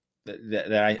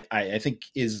 that I think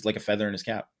is like a feather in his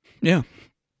cap. Yeah.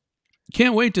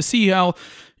 Can't wait to see how,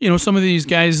 some of these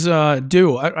guys,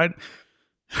 do. I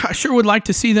sure would like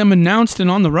to see them announced and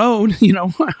on the road.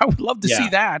 I would love to see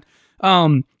that.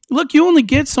 Look, you only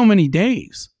get so many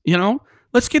days,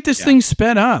 let's get this thing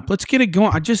sped up. Let's get it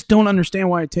going. I just don't understand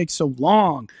why it takes so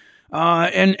long.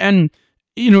 And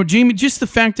Jamie, just the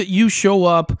fact that you show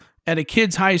up at a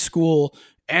kid's high school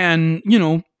and,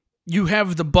 you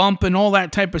have the bump and all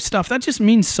that type of stuff. That just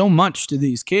means so much to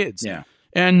these kids. Yeah.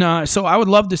 And so I would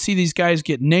love to see these guys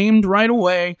get named right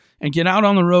away and get out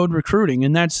on the road recruiting.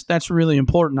 And that's really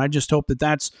important. I just hope that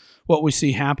that's what we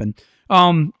see happen.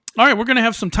 All right, we're going to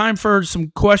have some time for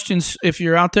some questions. If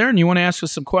you're out there and you want to ask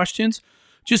us some questions,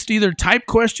 just either type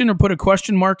question or put a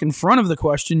question mark in front of the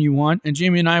question you want, and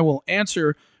Jamie and I will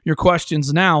answer your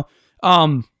questions now.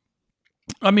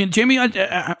 Jamie,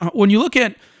 when you look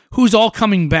at who's all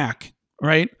coming back,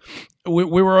 right? We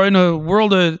were in a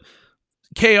world of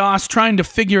chaos trying to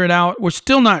figure it out. We're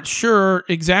still not sure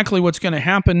exactly what's going to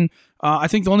happen. I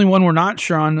think the only one we're not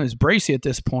sure on is Bracey at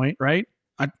this point, right?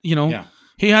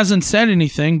 He hasn't said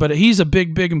anything, but he's a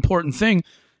big, big important thing.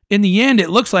 In the end, it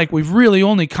looks like we've really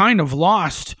only kind of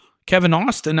lost Kevin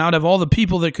Austin out of all the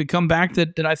people that could come back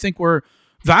that I think were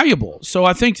valuable. So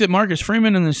I think that Marcus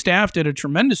Freeman and the staff did a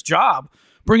tremendous job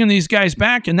bringing these guys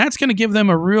back, and that's going to give them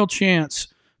a real chance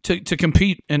to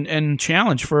compete and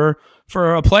challenge for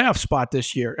a playoff spot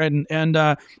this year. And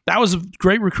that was a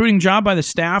great recruiting job by the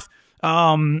staff.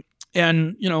 Look,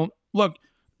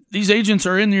 these agents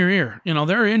are in your ear.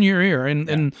 They're in your ear.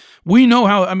 And we know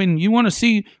how, you want to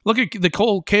see, look at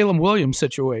the Caleb Williams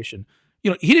situation.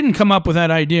 He didn't come up with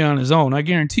that idea on his own. I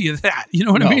guarantee you that. You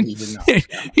know what I mean? He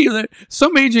did not.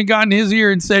 Some agent got in his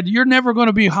ear and said, "You're never going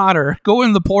to be hotter. Go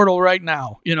in the portal right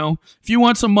now. If you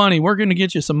want some money, we're going to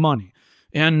get you some money."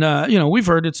 And, we've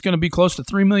heard it's going to be close to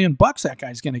 $3 million that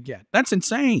guy's going to get. That's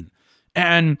insane.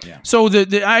 And so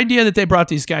the idea that they brought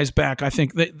these guys back, I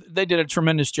think they did a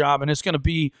tremendous job, and it's going to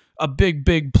be a big,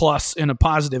 big plus and a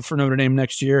positive for Notre Dame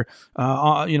next year,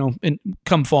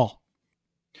 come fall.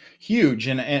 Huge.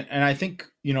 And I think,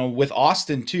 with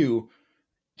Austin too,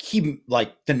 he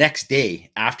the next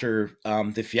day after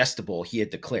the Fiesta Bowl, he had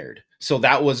declared. So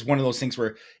that was one of those things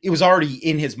where it was already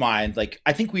in his mind.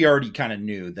 I think we already kind of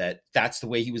knew that that's the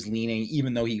way he was leaning,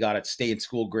 even though he got a stay in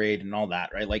school grade and all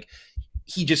that, right?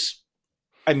 He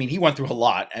went through a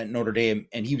lot at Notre Dame,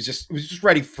 and it was just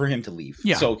ready for him to leave.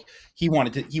 Yeah. So he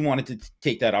wanted to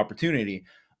take that opportunity.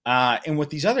 And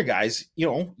with these other guys,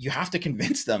 you have to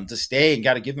convince them to stay and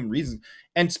got to give them reasons.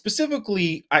 And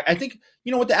specifically, I think,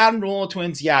 with the Admiral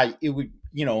twins, it would,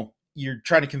 you're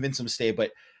trying to convince them to stay,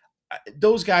 but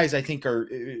those guys, I think, are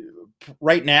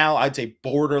right now, I'd say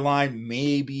borderline,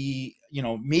 maybe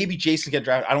Jason get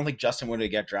drafted. I don't think Justin would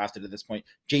get drafted at this point.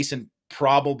 Jason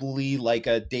probably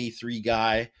a day 3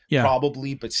 guy,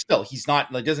 probably, but still he's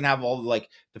not doesn't have all the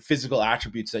physical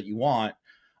attributes that you want.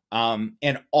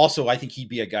 And also I think he'd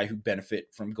be a guy who benefit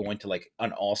from going to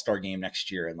an all-star game next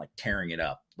year and tearing it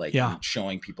up, and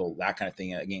showing people that kind of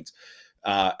thing against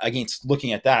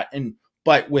looking at that.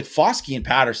 But with Foskey and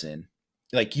Patterson,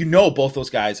 both those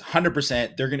guys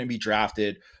 100%, they're going to be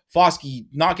drafted. Foskey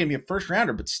not going to be a first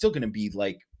rounder, but still going to be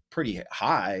pretty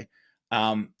high.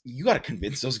 You got to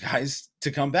convince those guys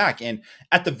to come back. And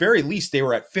at the very least, they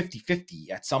were at 50-50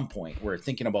 at some point. We're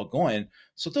thinking about going.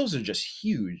 So those are just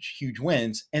huge, huge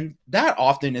wins. And that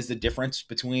often is the difference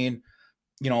between,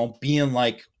 being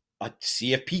a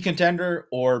CFP contender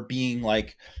or being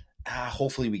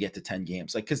hopefully we get to 10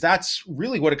 games. Because that's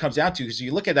really what it comes down to. Because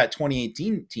you look at that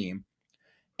 2018 team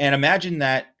and imagine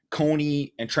that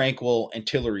Coney and Tranquil and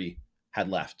Tillery had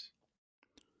left.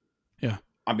 Yeah.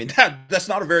 That's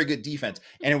not a very good defense,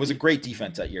 and it was a great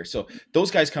defense that year. So those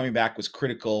guys coming back was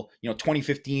critical.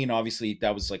 2015, obviously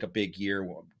that was a big year,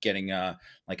 getting a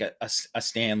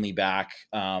Stanley back,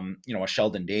 a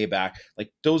Sheldon Day back.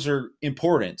 Those are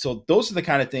important. So those are the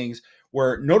kind of things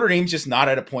where Notre Dame's just not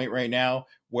at a point right now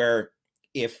where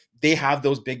if they have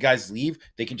those big guys leave,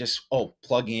 they can just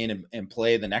plug in and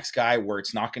play the next guy where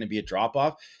it's not going to be a drop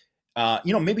off.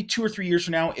 Maybe 2 or 3 years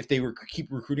from now, if they keep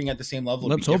recruiting at the same level,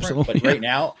 let's hope so. But right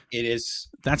now,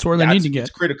 that's where they need to get. It's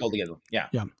critical to get them. Yeah.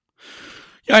 Yeah,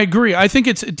 I agree. I think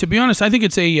to be honest, I think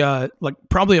it's a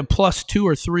probably a plus 2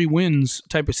 or 3 wins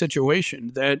type of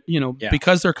situation that,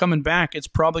 because they're coming back, it's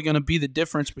probably going to be the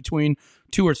difference between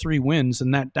 2 or 3 wins.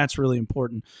 And that's really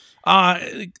important.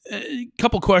 A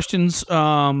couple questions.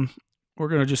 We're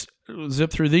going to just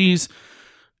zip through these.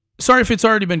 Sorry if it's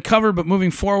already been covered, but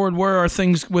moving forward, where are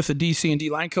things with the DC and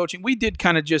D line coaching? We did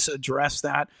kind of just address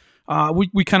that.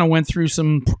 We kind of went through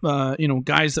some,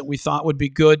 guys that we thought would be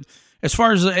good. As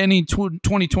far as any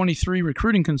 2023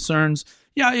 recruiting concerns,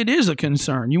 yeah, it is a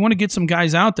concern. You want to get some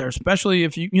guys out there, especially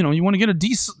if you want to get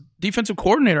a defensive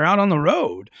coordinator out on the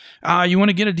road. You want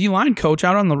to get a D-line coach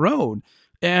out on the road,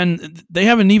 and they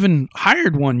haven't even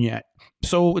hired one yet.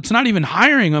 So it's not even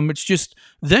hiring them. It's just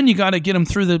then you got to get them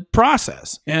through the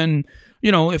process. And,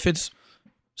 if it's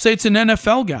Say it's an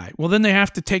NFL guy. Well, then they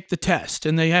have to take the test,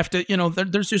 and they have to,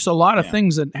 there's just a lot of Yeah.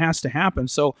 things that has to happen.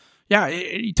 So, yeah,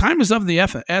 time is of the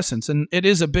essence, and it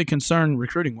is a big concern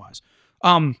recruiting wise.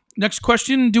 Next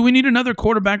question: do we need another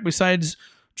quarterback besides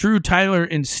Drew, Tyler,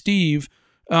 and Steve?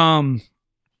 I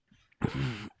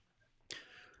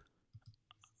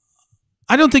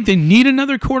don't think they need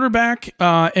another quarterback,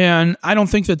 and I don't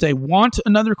think that they want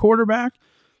another quarterback,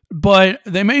 but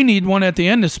they may need one at the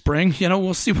end of spring.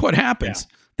 We'll see what happens.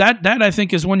 Yeah. That I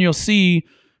think is when you'll see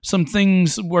some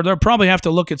things where they'll probably have to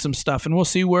look at some stuff, and we'll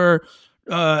see where,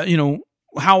 how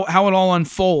it all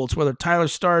unfolds, whether Tyler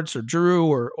starts or Drew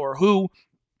or who,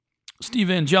 Steve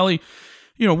Angeli.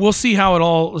 We'll see how it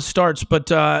all starts,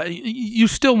 but you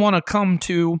still want to come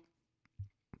to,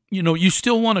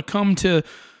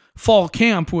 fall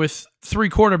camp with 3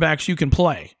 quarterbacks you can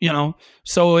play,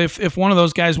 So if one of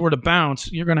those guys were to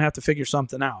bounce, you're going to have to figure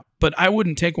something out. But I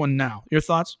wouldn't take one now. Your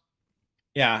thoughts?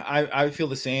 Yeah, I feel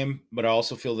the same, but I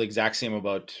also feel the exact same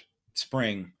about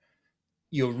spring.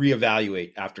 You'll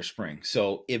reevaluate after spring.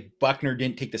 So if Buckner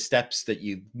didn't take the steps that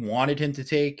you wanted him to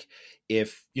take,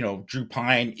 if, Drew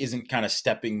Pine isn't kind of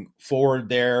stepping forward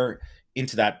there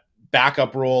into that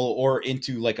backup role or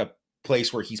into like a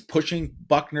place where he's pushing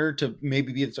Buckner to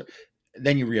maybe be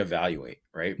then you reevaluate,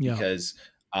 right? Yeah. Because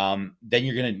then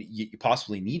you're going to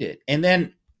possibly need it. And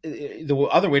then the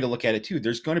other way to look at it too,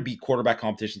 there's going to be quarterback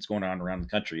competitions going on around the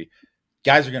country.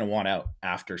 Guys are going to want out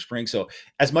after spring. So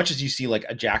as much as you see like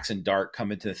a Jackson Dart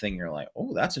come into the thing, you're like,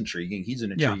 oh, that's intriguing. He's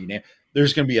an intriguing name.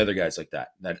 There's going to be other guys like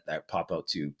that pop out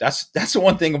too. That's the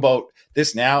one thing about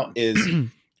this now is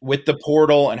with the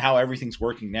portal and how everything's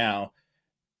working now,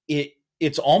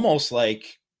 it's almost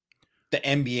like the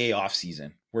NBA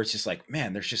offseason where it's just like,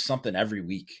 man, there's just something every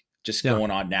week just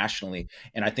going on nationally.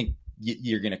 And I think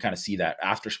you're going to kind of see that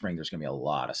after spring, there's going to be a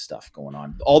lot of stuff going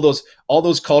on. All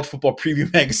those college football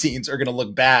preview magazines are going to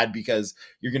look bad because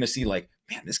you're going to see like,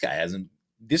 man, this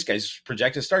guy's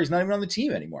projected start. He's not even on the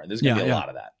team anymore. There's going to be a lot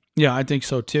of that. Yeah, I think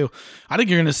so too. I think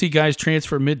you're going to see guys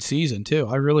transfer mid-season too.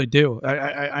 I really do.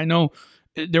 I know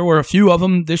there were a few of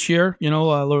them this year,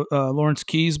 Lawrence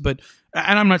Keys,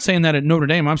 and I'm not saying that at Notre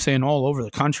Dame. I'm saying all over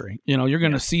the country. You're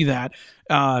going to see that.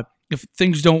 If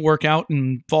things don't work out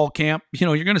in fall camp,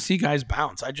 you're going to see guys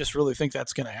bounce. I just really think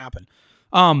that's going to happen.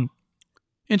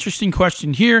 Interesting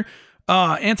question here.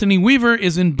 Anthony Weaver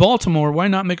is in Baltimore. Why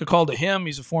not make a call to him?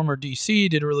 He's a former DC,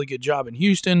 did a really good job in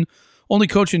Houston. Only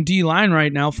coaching D-line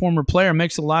right now, former player,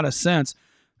 makes a lot of sense.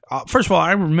 First of all,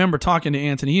 I remember talking to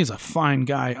Anthony. He's a fine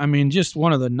guy. I mean, just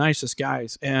one of the nicest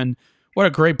guys. And what a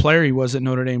great player he was at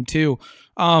Notre Dame, too.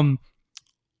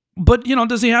 But,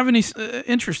 does he have any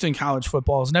interest in college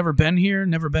football? Has never been here,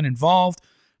 never been involved.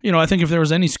 I think if there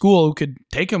was any school who could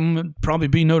take him, it'd probably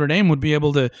be Notre Dame would be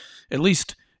able to at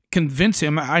least convince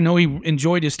him. I know he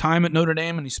enjoyed his time at Notre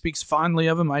Dame, and he speaks fondly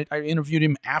of him. I interviewed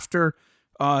him after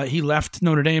he left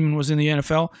Notre Dame and was in the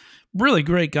NFL. Really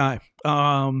great guy.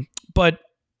 But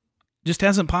just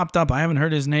hasn't popped up. I haven't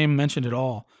heard his name mentioned at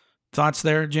all. Thoughts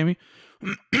there, Jamie?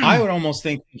 I would almost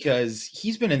think because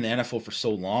he's been in the NFL for so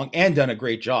long and done a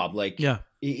great job. Like,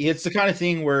 it's the kind of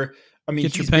thing where, I mean,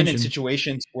 he's been in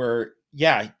situations where,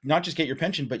 not just get your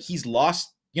pension, but he's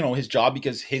lost, his job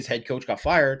because his head coach got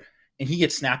fired and he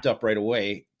gets snapped up right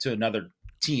away to another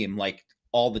team, like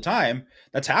all the time.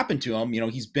 That's happened to him.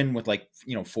 He's been with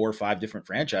 4 or 5 different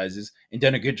franchises and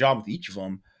done a good job with each of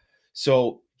them.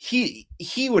 So he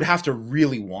would have to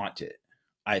really want it.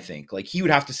 I think like he would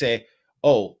have to say,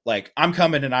 oh, like I'm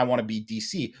coming and I want to be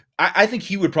DC. I think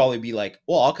he would probably be like,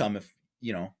 well, I'll come if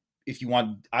you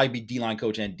want, I'd be D-line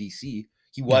coach and DC.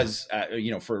 He was,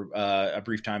 for a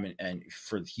brief time and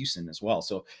for Houston as well.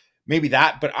 So maybe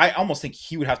that, but I almost think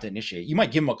he would have to initiate. You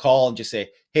might give him a call and just say,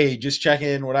 hey, just check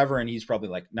in, whatever. And he's probably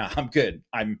like, nah, I'm good.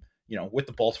 I'm, with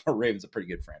the Baltimore Ravens, a pretty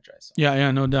good franchise. So.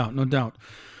 Yeah, no doubt.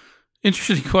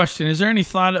 Interesting question. Is there any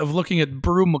thought of looking at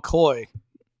Brew McCoy?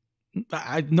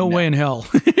 No way in hell.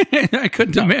 I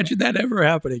couldn't imagine that ever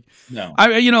happening. No.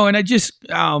 And I just,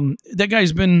 that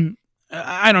guy's been,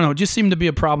 I don't know, just seemed to be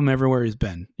a problem everywhere he's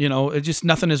been. It just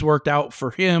nothing has worked out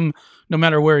for him, no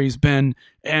matter where he's been.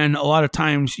 And a lot of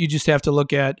times you just have to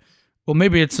look at, well,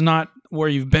 maybe it's not where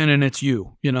you've been and it's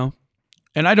you,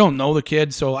 And I don't know the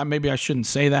kid, so maybe I shouldn't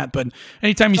say that. But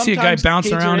anytime you see a guy bounce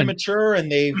around, are immature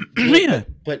and they,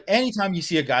 but anytime you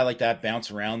see a guy like that bounce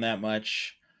around that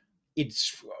much,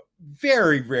 it's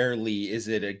very rarely is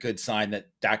it a good sign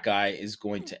that guy is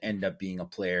going to end up being a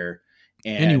player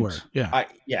anywhere.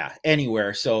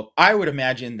 Anywhere. So I would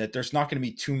imagine that there's not going to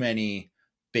be too many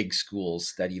big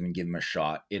schools that even give him a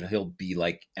shot. He'll be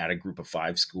like at a group of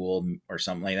 5 school or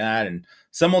something like that. And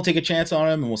some will take a chance on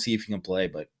him and we'll see if he can play,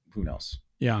 but who knows?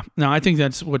 Yeah. No, I think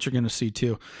that's what you're going to see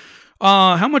too.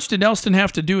 How much did Elston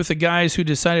have to do with the guys who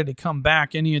decided to come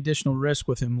back? Any additional risk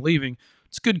with him leaving?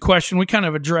 It's a good question. We kind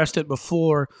of addressed it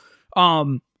before.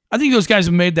 I think those guys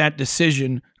have made that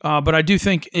decision, but I do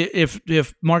think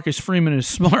if Marcus Freeman is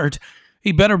smart,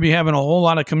 he better be having a whole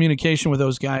lot of communication with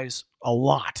those guys a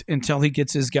lot until he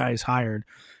gets his guys hired.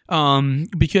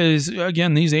 Because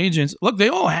again, these agents, look, they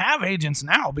all have agents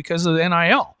now because of the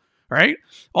NIL, right?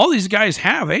 All these guys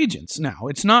have agents now.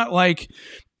 It's not like,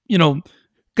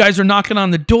 guys are knocking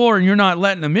on the door and you're not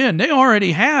letting them in. They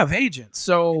already have agents.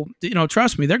 So,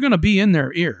 trust me, they're going to be in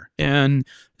their ear. And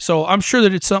so I'm sure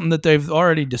that it's something that they've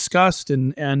already discussed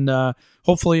and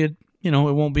hopefully it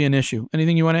won't be an issue.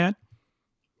 Anything you want to add?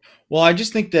 Well, I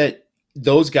just think that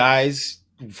those guys,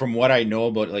 from what I know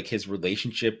about like his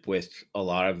relationship with a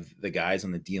lot of the guys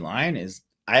on the D line, is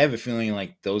I have a feeling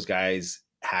like those guys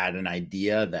had an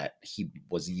idea that he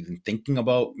was even thinking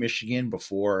about Michigan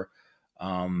before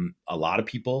a lot of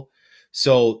people.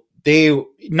 So they,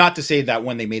 not to say that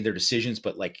when they made their decisions,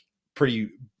 but like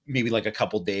maybe like a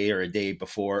couple days or a day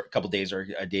before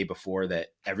that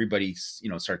everybody's,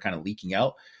 started kind of leaking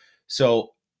out.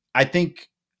 So I think,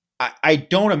 I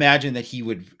don't imagine that he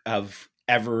would have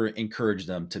ever encouraged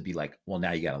them to be like, well,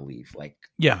 now you got to leave. Like,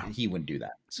 yeah, he wouldn't do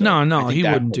that. So no, he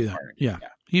wouldn't do that. Yeah,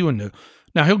 he wouldn't do.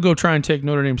 Now he'll go try and take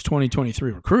Notre Dame's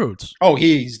 2023 recruits. Oh,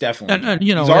 he's definitely, and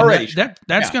he's already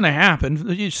that's going to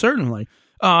happen. Certainly.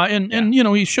 And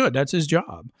he should, that's his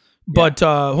job. But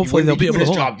hopefully they'll be able to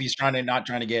hold job. He's not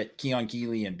trying to get Keon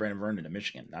Keeley and Brendan Vernon to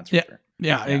Michigan. That's for sure.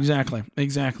 Yeah, exactly.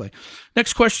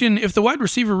 Next question: if the wide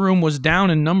receiver room was down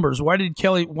in numbers, why didn't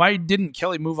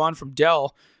Kelly move on from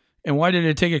Dell, and why did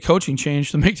it take a coaching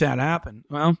change to make that happen?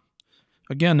 Well,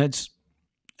 again, it's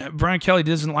Brian Kelly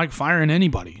doesn't like firing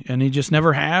anybody, and he just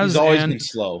never has. He's always been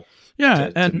slow. Yeah,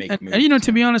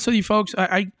 to be honest with you folks,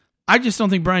 I just don't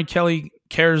think Brian Kelly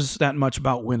cares that much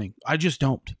about winning. I just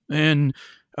don't. And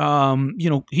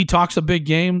he talks a big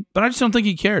game, but I just don't think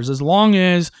he cares. As long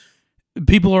as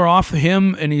people are off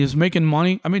him and he is making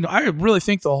money. I mean, I really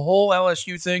think the whole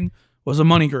LSU thing was a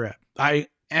money grab. I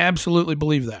absolutely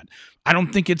believe that. I don't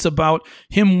think it's about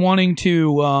him wanting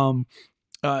to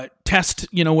test,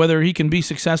 whether he can be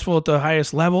successful at the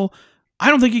highest level. I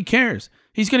don't think he cares.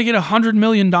 He's going to get $100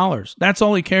 million. That's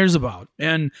all he cares about.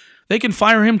 And they can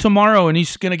fire him tomorrow and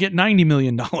he's going to get $90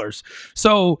 million.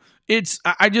 So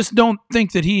I just don't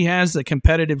think that he has the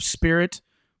competitive spirit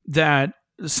that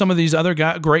some of these other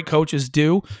great coaches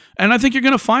do. And I think you're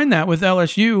going to find that with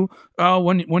LSU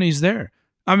when he's there.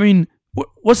 I mean,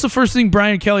 what's the first thing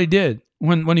Brian Kelly did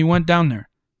when he went down there?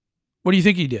 What do you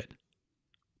think he did?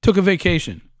 Took a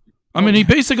vacation. I mean, he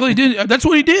basically did. That's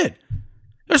what he did.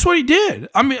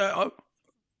 I mean,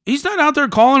 he's not out there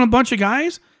calling a bunch of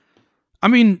guys. I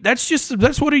mean, that's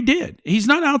what he did. He's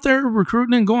not out there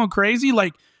recruiting and going crazy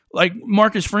like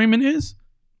Marcus Freeman is.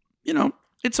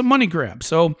 It's a money grab.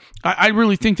 So I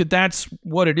really think that that's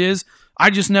what it is.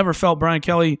 I just never felt Brian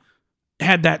Kelly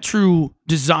had that true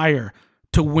desire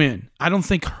to win. I don't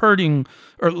think hurting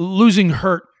or losing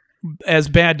hurt as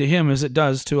bad to him as it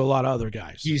does to a lot of other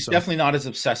guys. He's definitely not as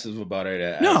obsessive about it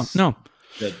as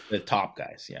the top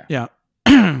guys. Yeah.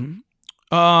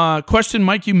 Question,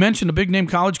 Mike, you mentioned a big name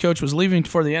college coach was leaving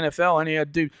for the NFL and he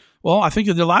had to, well, I think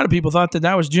that a lot of people thought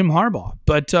that was Jim Harbaugh,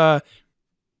 but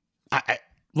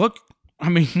I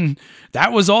mean,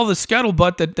 that was all the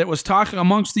scuttlebutt that was talking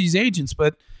amongst these agents,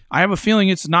 but I have a feeling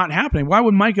it's not happening. Why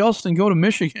would Mike Elston go to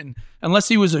Michigan unless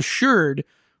he was assured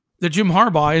that Jim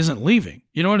Harbaugh isn't leaving?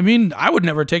 You know what I mean? I would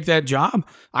never take that job.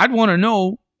 I'd want to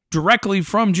know directly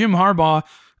from Jim Harbaugh,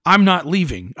 I'm not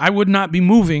leaving. I would not be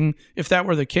moving if that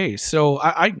were the case. So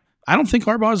I don't think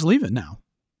Harbaugh is leaving now.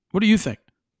 What do you think?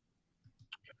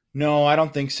 No, I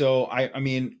don't think so. I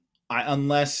mean,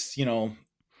 unless,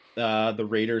 the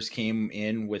Raiders came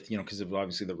in with, because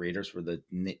obviously the Raiders were the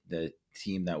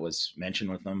team that was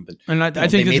mentioned with them. But I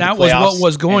think that was what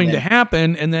was going to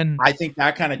happen. And then I think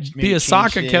that kind of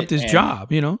Biasaka kept his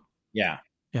job, Yeah.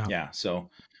 So,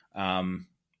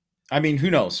 I mean,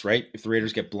 who knows, right? If the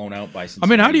Raiders get blown out by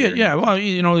Cincinnati. I mean, how do you? Yeah,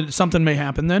 well, something may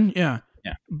happen then. Yeah.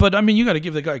 Yeah. But I mean, you got to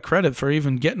give the guy credit for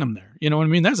even getting him there. You know what I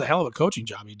mean? That's a hell of a coaching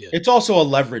job he did. It's also a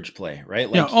leverage play, right?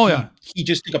 Like, he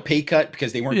just took a pay cut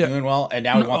because they weren't doing well, and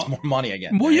now he wants more money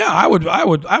again. Well,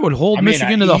 right? I would hold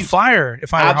Michigan to the fire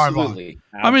if I were Harbaugh.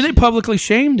 I mean, they publicly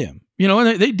shamed him.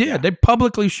 They did. Yeah. They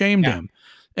publicly shamed him,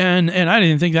 and I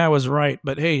didn't think that was right.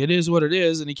 But hey, it is what it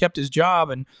is, and he kept his job,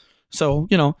 and so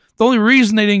the only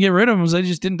reason they didn't get rid of him was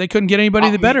they couldn't get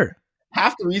anybody better.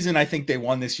 Half the reason I think they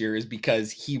won this year is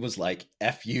because he was like,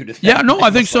 F you to them. Yeah, no, I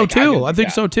think so too. I think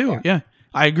so too. Yeah.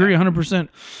 I agree 100%.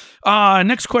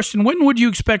 Next question. When would you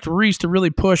expect Reese to really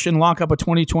push and lock up a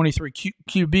 2023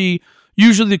 QB?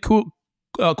 Usually the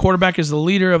quarterback is the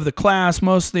leader of the class,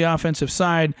 most of the offensive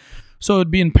side. So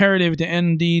it'd be imperative to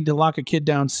ND to lock a kid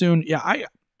down soon. Yeah,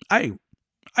 I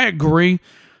agree.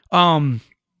 My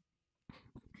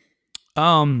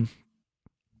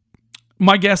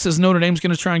guess is Notre Dame's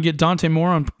going to try and get Dante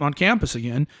Moore on campus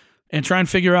again and try and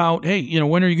figure out, hey,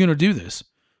 when are you going to do this?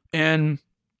 And,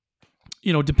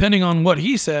 depending on what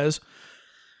he says,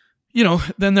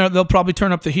 then they'll probably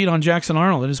turn up the heat on Jackson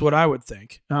Arnold, is what I would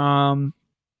think. I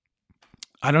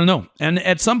don't know. And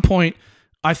at some point,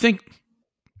 I think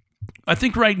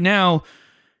right now,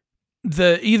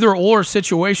 the either or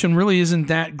situation really isn't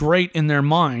that great in their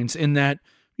minds, in that,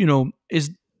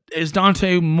 is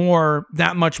Dante Moore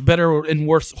that much better and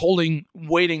worth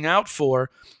waiting out for?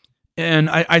 And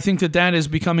I think that is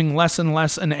becoming less and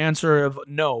less an answer of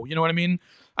no. You know what I mean?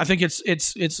 I think it's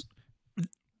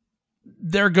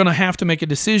they're going to have to make a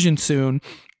decision soon.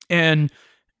 And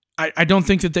I don't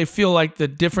think that they feel like the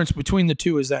difference between the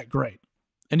two is that great.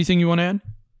 Anything you want to add?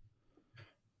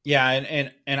 Yeah.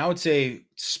 And I would say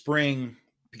spring,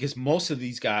 because most of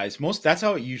these guys, that's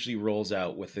how it usually rolls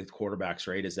out with the quarterbacks,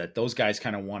 right? Is that those guys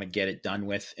kind of want to get it done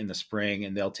with in the spring,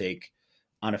 and they'll take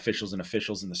unofficials and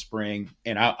officials in the spring.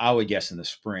 And I would guess in the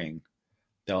spring,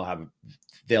 they'll have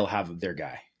their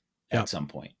guy at some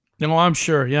point. No, I'm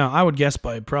sure. Yeah. I would guess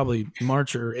by probably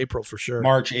March or April for sure.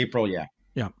 March, April. Yeah.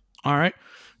 Yeah. All right.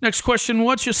 Next question.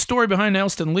 What's your story behind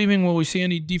Elston leaving? Will we see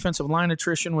any defensive line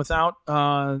attrition without,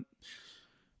 well,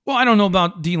 I don't know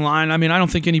about D-line. I mean, I don't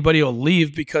think anybody will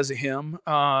leave because of him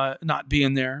not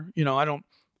being there. I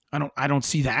don't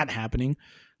see that happening.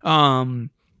 As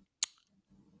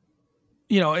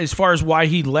far as why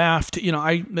he left,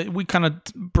 we kind of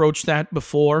broached that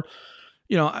before.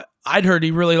 I'd heard he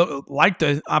really liked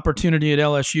the opportunity at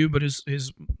LSU, but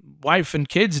his wife and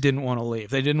kids didn't want to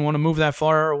leave. They didn't want to move that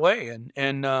far away,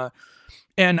 and I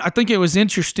think it was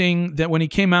interesting that when he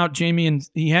came out, Jamie, and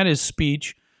he had his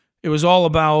speech, it was all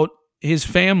about his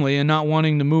family and not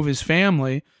wanting to move his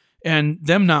family and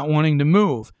them not wanting to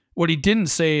move. What he didn't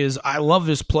say is, I love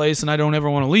this place and I don't ever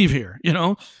want to leave here,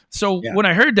 So when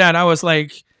I heard that, I was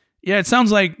like, yeah, it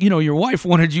sounds like, your wife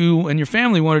wanted you and your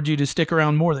family wanted you to stick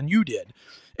around more than you did.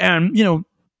 And,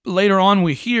 later on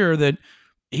we hear that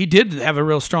he did have a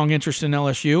real strong interest in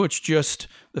LSU. It's just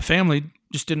the family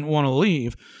just didn't want to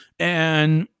leave.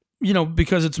 And,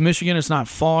 because it's Michigan, it's not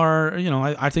far.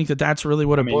 I think that's really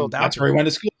what it boiled down to. That's where he went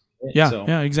to school. Yeah, so.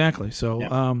 Yeah, exactly. So,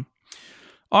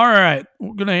 all right,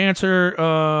 we're going to answer.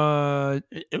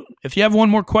 If you have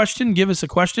one more question, give us a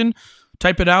question.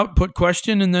 Type it out, put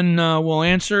question, and then we'll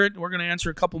answer it. We're going to answer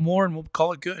a couple more, and we'll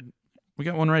call it good. We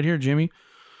got one right here, Jimmy.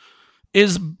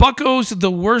 Is Buccos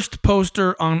the worst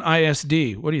poster on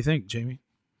ISD? What do you think, Jamie?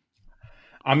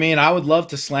 I mean, I would love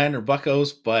to slander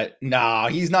Buccos, but no,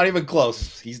 he's not even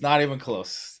close. He's not even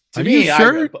close. To me, you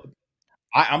sure?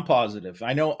 I'm positive.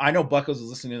 I know Buccos is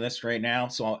listening to this right now,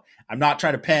 so I'm not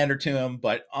trying to pander to him,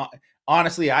 but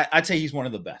honestly, I'd say he's one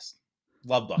of the best.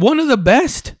 Love Buccos. One of the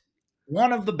best?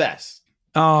 One of the best.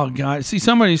 Oh, God. See,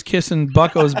 somebody's kissing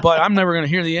Buccos' butt. I'm never going to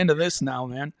hear the end of this now,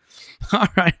 man. All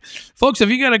right. Folks, if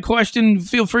you got a question,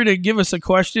 feel free to give us a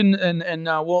question, and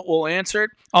we'll answer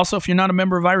it. Also, if you're not a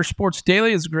member of Irish Sports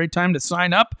Daily, it's a great time to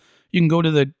sign up. You can go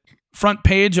to the front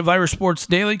page of Irish Sports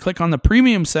Daily, click on the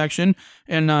premium section,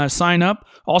 and sign up.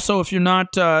 Also, if you're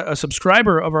not a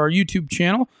subscriber of our YouTube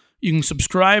channel, you can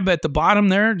subscribe at the bottom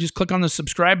there. Just click on the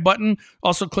subscribe button.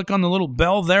 Also, click on the little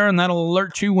bell there, and that'll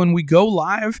alert you when we go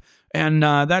live and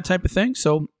that type of thing.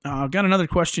 So I've got another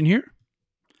question here.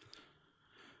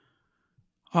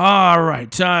 All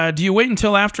right. Do you wait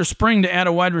until after spring to add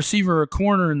a wide receiver or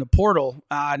corner in the portal?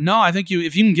 No, I think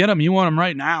if you can get them, you want them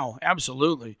right now.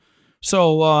 Absolutely.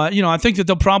 So, I think that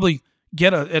they'll probably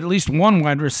get at least one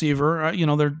wide receiver.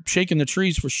 They're shaking the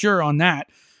trees for sure on that.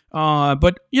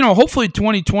 But hopefully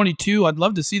 2022, I'd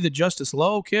love to see the Justice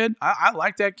Lowe kid. I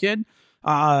like that kid.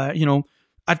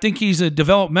 I think he's a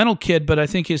developmental kid, but I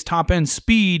think his top-end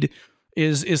speed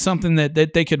is something that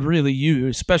they could really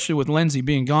use, especially with Lindsey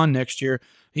being gone next year.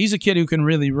 He's a kid who can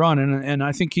really run, and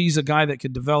I think he's a guy that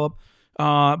could develop.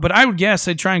 But I would guess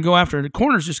they'd try and go after it. The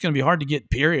corner's just going to be hard to get,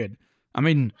 period. I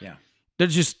mean,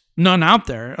 there's just none out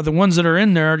there. The ones that are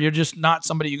in there, you're just not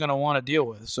somebody you're going to want to deal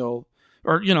with. So,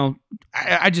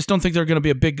 I just don't think they're going to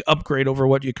be a big upgrade over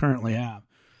what you currently have.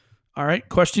 All right,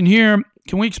 question here.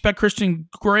 Can we expect Christian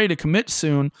Gray to commit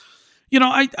soon?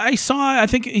 I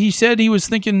think he said he was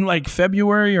thinking like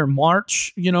February or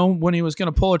March, when he was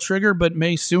going to pull a trigger, but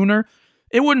May sooner.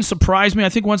 It wouldn't surprise me. I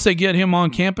think once they get him on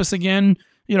campus again,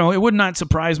 it would not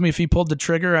surprise me if he pulled the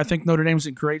trigger. I think Notre Dame's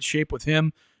in great shape with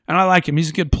him, and I like him. He's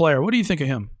a good player. What do you think of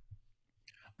him?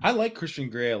 I like Christian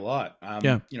Gray a lot.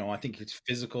 Yeah. I think it's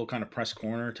physical, kind of press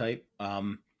corner type.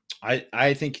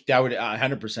 I think that would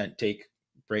 100% take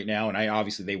right now, and I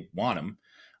obviously they want him.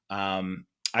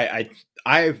 I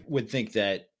would think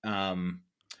that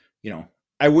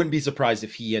I wouldn't be surprised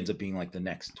if he ends up being like the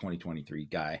next 2023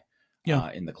 guy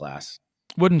Yeah. in the class.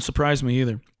 Wouldn't surprise me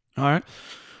either. All right.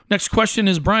 Next question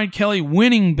is Brian Kelly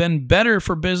winning been better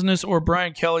for business or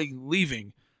Brian Kelly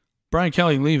leaving? Brian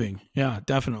Kelly leaving. Yeah,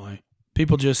 definitely.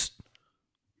 People just,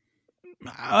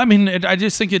 I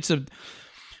just think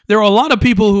there were a lot of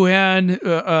people who had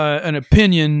an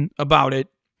opinion about it,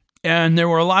 and there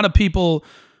were a lot of people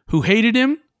who hated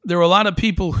him. There were a lot of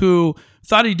people who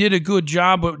thought he did a good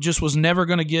job, but just was never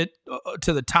going to get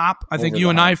to the top. I think you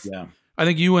and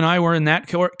I were in that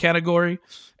category.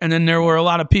 And then there were a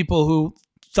lot of people who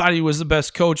thought he was the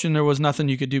best coach and there was nothing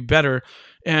you could do better.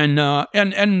 And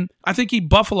I think he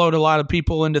buffaloed a lot of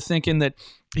people into thinking that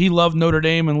he loved Notre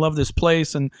Dame and loved this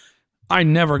place. And I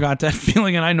never got that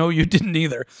feeling, and I know you didn't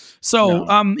either. So,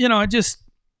 no.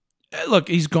 Look,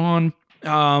 he's gone.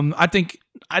 I think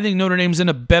Notre Dame's in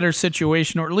a better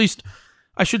situation, or at least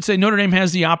I should say Notre Dame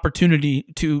has the opportunity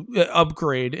to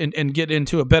upgrade and get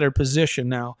into a better position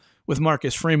now with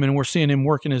Marcus Freeman. We're seeing him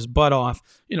working his butt off.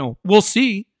 We'll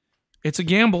see. It's a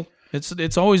gamble.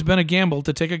 It's always been a gamble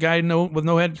to take a guy with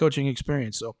no head coaching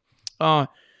experience. So, the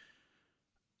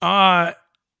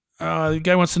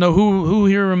guy wants to know who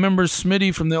here remembers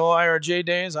Smitty from the OIRJ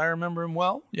days. I remember him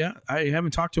well. Yeah, I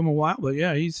haven't talked to him in a while, but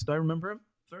yeah, I remember him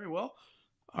very well.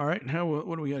 All right,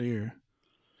 what do we got here?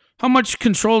 How much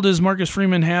control does Marcus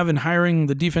Freeman have in hiring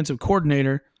the defensive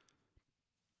coordinator?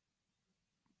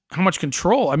 How much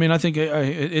control? I mean, I think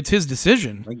it's his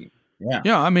decision. Yeah.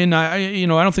 Yeah. I mean, I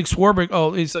don't think Swarbrick.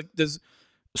 Oh, he's like, does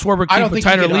Swarbrick keep a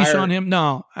tighter leash on him?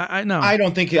 No, no. I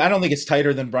don't think it's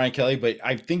tighter than Brian Kelly, but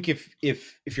I think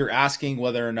if you're asking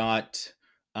whether or not,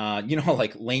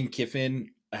 like Lane Kiffin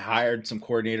hired some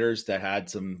coordinators that had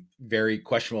some very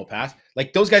questionable past,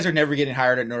 like those guys are never getting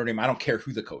hired at Notre Dame. I don't care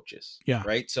who the coach is. Yeah.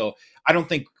 Right. So I don't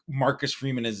think Marcus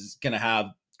Freeman is going to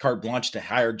have carte blanche to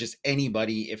hire just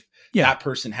anybody. If that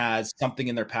person has something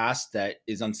in their past that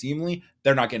is unseemly,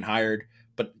 they're not getting hired,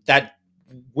 but that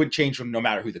would change from no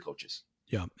matter who the coach is.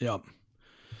 Yeah. Yeah.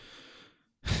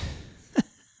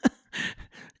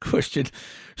 Question.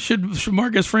 Should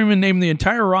Marcus Freeman name the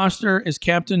entire roster as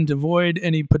captain to avoid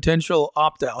any potential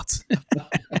opt-outs?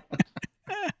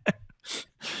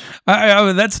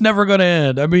 That's never going to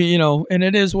end. I mean, and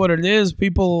it is what it is.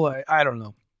 People, I don't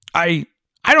know. I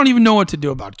don't even know what to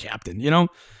do about captain.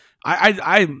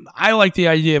 I like the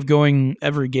idea of going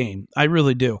every game. I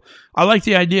really do. I like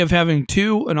the idea of having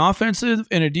an offensive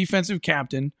and a defensive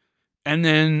captain, and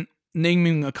then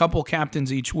naming a couple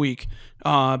captains each week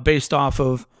based off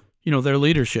of their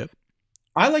leadership.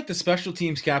 I like the special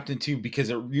teams captain too, because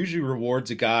it usually rewards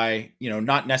a guy,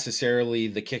 not necessarily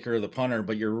the kicker or the punter,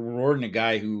 but you're rewarding a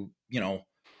guy who,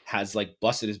 has like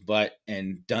busted his butt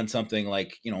and done something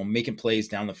like, making plays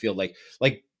down the field, like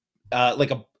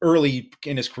a early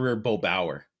in his career, Bo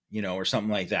Bauer, or something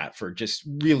like that, for just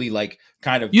really like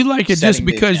kind of. You like it just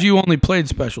because you only played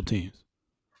special teams.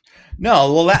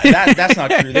 No, well that's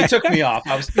not true. They took me off.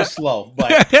 I was too slow,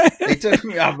 but they took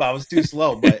me off. I was too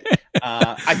slow, but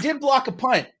I did block a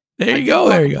punt. There you go.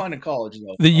 There you go. Punt in college,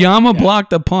 though. The Yama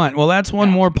blocked a punt. Well, that's one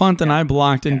more punt than I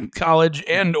blocked in college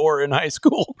and or in high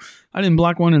school. I didn't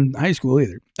block one in high school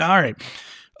either. All right.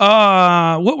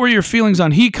 What were your feelings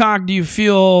on Heacock? Do you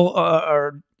feel,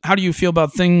 or how do you feel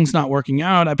about things not working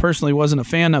out? I personally wasn't a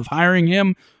fan of hiring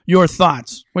him. Your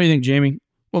thoughts? What do you think, Jamie?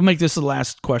 We'll make this the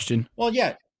last question. Well,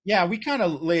 yeah, we kind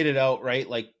of laid it out, right?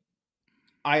 Like,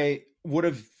 I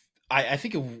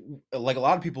think like a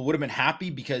lot of people would have been happy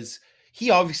because he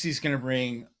obviously is going to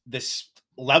bring this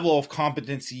level of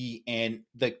competency, and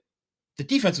the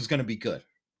defense was going to be good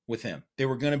with him. They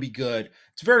were going to be good.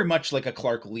 It's very much like a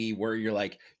Clark Lee, where you're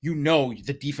like,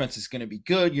 the defense is going to be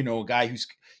good. A guy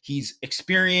he's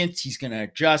experienced, he's going to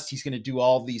adjust, he's going to do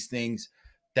all these things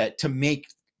to make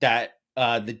that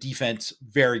the defense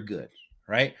very good,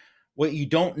 right? What you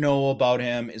don't know about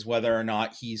him is whether or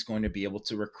not he's going to be able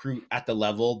to recruit at the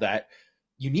level that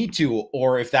you need to,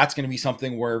 or if that's going to be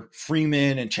something where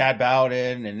Freeman and Chad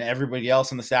Bowden and everybody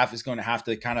else on the staff is going to have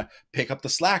to kind of pick up the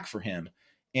slack for him.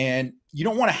 And you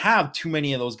don't want to have too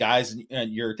many of those guys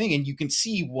in your thing. And you can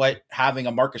see what having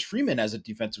a Marcus Freeman as a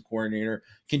defensive coordinator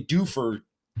can do for,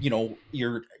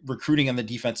 your recruiting on the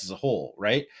defense as a whole.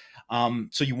 Right.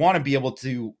 So you want to be able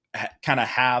to kind of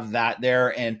have that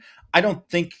there. And I don't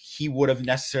think he would have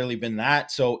necessarily been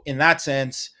that. So in that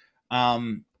sense,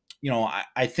 I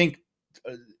think,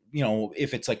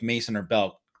 if it's like Mason or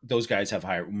Belk, those guys have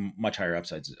much higher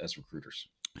upsides as recruiters.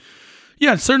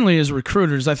 Yeah, certainly as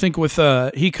recruiters. I think with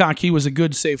Heacock, he was a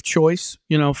good, safe choice,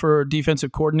 for a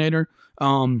defensive coordinator.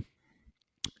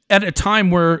 At a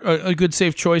time where a good,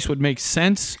 safe choice would make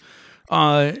sense,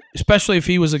 especially if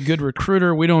he was a good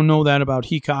recruiter. We don't know that about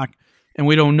Heacock, and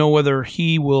we don't know whether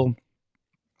he will,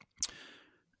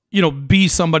 be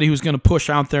somebody who's going to push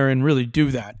out there and really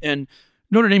do that. And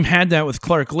Notre Dame had that with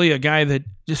Clark Lee, a guy that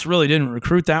just really didn't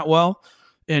recruit that well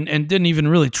and didn't even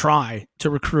really try to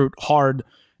recruit hard.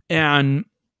 And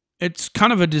it's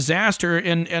kind of a disaster.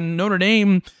 And Notre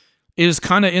Dame is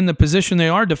kind of in the position they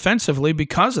are defensively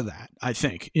because of that, I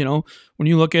think. When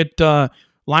you look at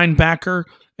linebacker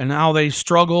and how they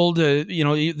struggled,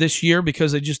 this year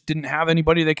because they just didn't have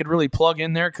anybody they could really plug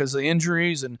in there because of the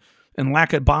injuries and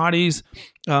lack of bodies.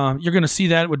 You're going to see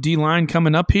that with D-line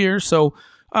coming up here. So,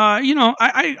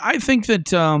 I think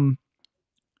that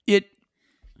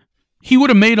he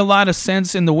would have made a lot of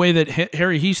sense in the way that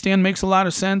Harry Hiestand makes a lot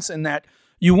of sense, and that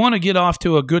you want to get off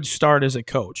to a good start as a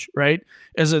coach, right?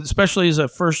 Especially as a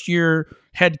first-year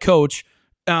head coach,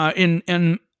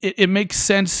 and it makes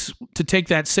sense to take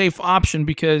that safe option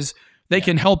because they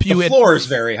can help you. The floor is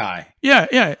very high.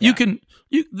 Yeah.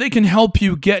 They can help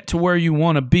you get to where you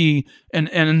want to be,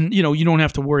 and you don't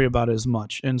have to worry about it as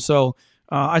much. And so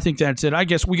I think that's it. I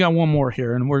guess we got one more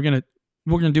here, and we're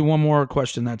gonna do one more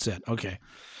question. That's it. Okay.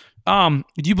 Do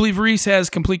you believe Reese has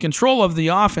complete control of the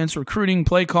offense, recruiting,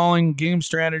 play calling, game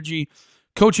strategy,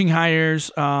 coaching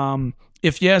hires?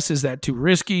 If yes, is that too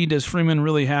risky? Does Freeman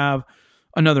really have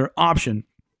another option?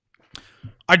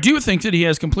 I do think that he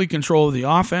has complete control of the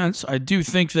offense. I do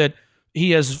think that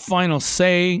he has final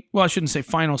say. Well, I shouldn't say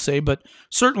final say, but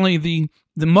certainly the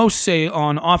most say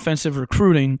on offensive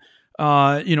recruiting.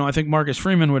 I think Marcus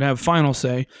Freeman would have final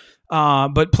say.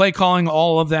 But play calling,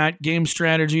 all of that, game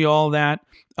strategy, all that.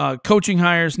 Coaching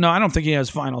hires, no, I don't think he has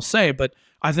final say, but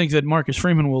I think that Marcus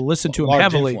Freeman will listen to him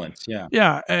heavily.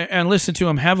 Yeah, and listen to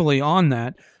him heavily on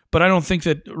that. But I don't think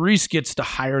that Reese gets to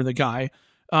hire the guy,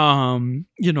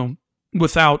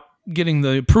 without getting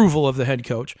the approval of the head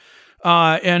coach.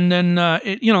 And then,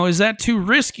 is that too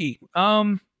risky?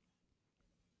 No,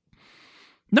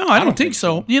 I don't think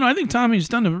so. I think Tommy's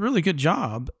done a really good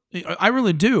job. I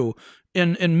really do,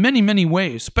 in many, many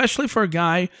ways, especially for a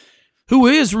guy who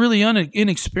is really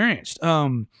inexperienced.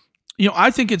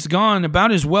 I think it's gone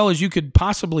about as well as you could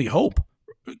possibly hope,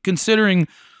 considering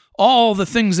all the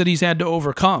things that he's had to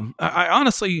overcome. I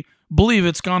honestly believe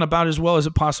it's gone about as well as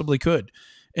it possibly could.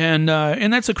 And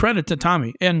that's a credit to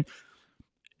Tommy. And,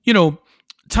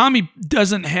 Tommy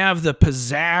doesn't have the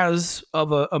pizzazz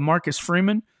of a Marcus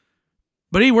Freeman,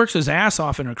 but he works his ass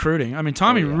off in recruiting. I mean,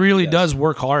 Tommy really does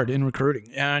work hard in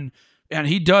recruiting, and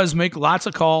he does make lots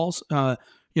of calls. I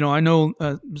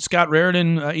know Scott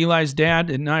Raridan, Eli's dad,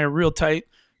 and I are real tight.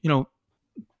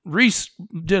 Reese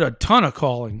did a ton of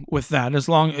calling with that.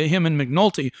 Him and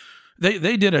McNulty,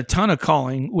 they did a ton of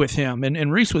calling with him,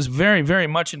 and Reese was very, very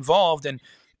much involved,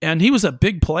 and he was a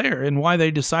big player in why they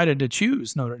decided to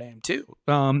choose Notre Dame too.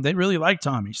 They really like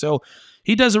Tommy, so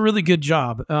he does a really good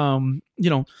job.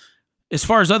 As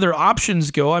far as other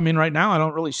options go, I mean, right now I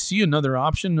don't really see another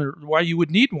option or why you would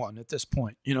need one at this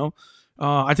point.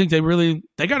 I think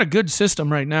they got a good system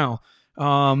right now.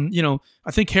 I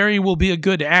think Harry will be a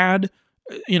good add,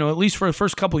 at least for the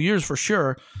first couple of years for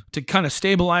sure, to kind of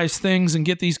stabilize things and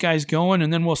get these guys going,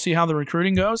 and then we'll see how the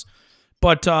recruiting goes.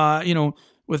 But,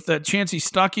 with Chancey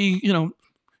Stuckey,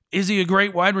 is he a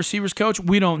great wide receivers coach?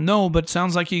 We don't know, but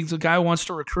sounds like he's a guy who wants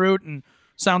to recruit and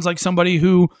sounds like somebody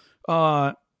who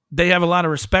they have a lot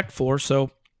of respect for.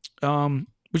 So we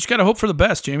just got to hope for the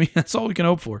best, Jamie. That's all we can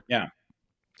hope for. Yeah.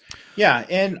 Yeah,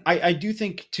 and I do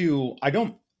think, too,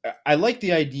 I like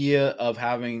the idea of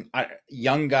having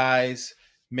young guys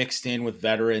mixed in with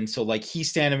veterans. So, like,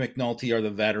 Hiestand and McNulty are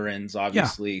the veterans,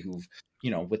 obviously, who've,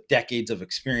 with decades of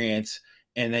experience.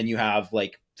 And then you have,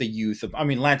 like, the youth of,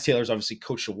 Lance Taylor's obviously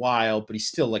coached a while, but he's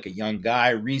still, like, a young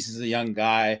guy. Reese is a young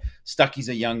guy. Stuckey's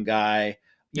a young guy,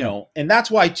 and that's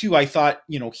why, too, I thought,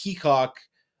 Heacock,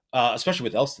 especially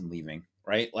with Elston leaving,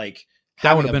 right? Like,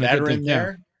 that would have having been a veteran a good thing,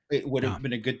 there, it would have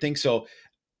been a good thing. So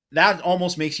that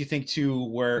almost makes you think, too,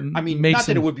 where, not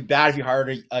that it would be bad if you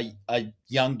hired a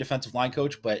young defensive line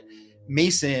coach, but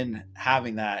Mason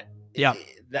having that,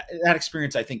 that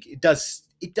experience, I think it does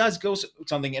go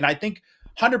something. And I think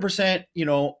 100%,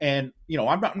 and,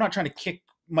 I'm not trying to kick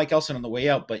Mike Elston on the way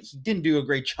out, but he didn't do a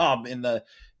great job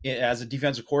as a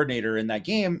defensive coordinator in that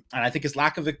game. And I think his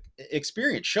lack of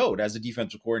experience showed as a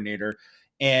defensive coordinator.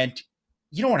 And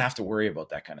you don't have to worry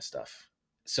about that kind of stuff.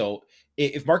 So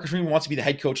if Marcus Freeman wants to be the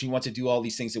head coach and he wants to do all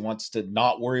these things and wants to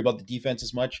not worry about the defense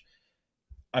as much,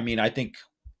 I mean, I think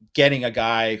getting a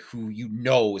guy who you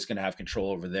know is going to have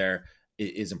control over there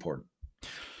is important.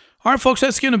 All right, folks,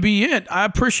 that's going to be it. I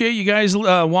appreciate you guys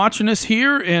watching us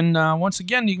here. And once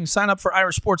again, you can sign up for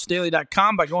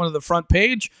irishsportsdaily.com by going to the front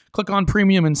page, click on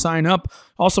premium and sign up.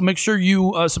 Also, make sure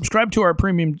you subscribe to our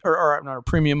premium or not our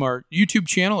premium, our YouTube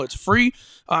channel. It's free.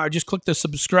 Just click the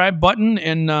subscribe button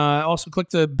and also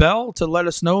click the bell to let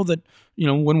us know that,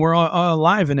 when we're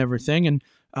live and everything.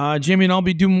 And Jimmy and I'll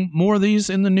be doing more of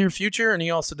these in the near future. And he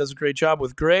also does a great job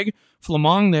with Greg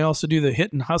Flamong. They also do the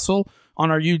Hit and Hustle on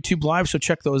our YouTube Live, so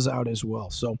check those out as well.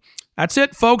 So that's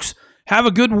it, folks. Have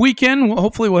a good weekend.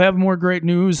 Hopefully we'll have more great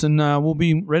news, and we'll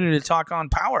be ready to talk on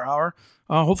Power Hour.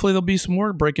 Hopefully there'll be some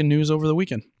more breaking news over the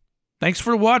weekend. Thanks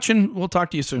for watching. We'll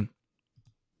talk to you soon.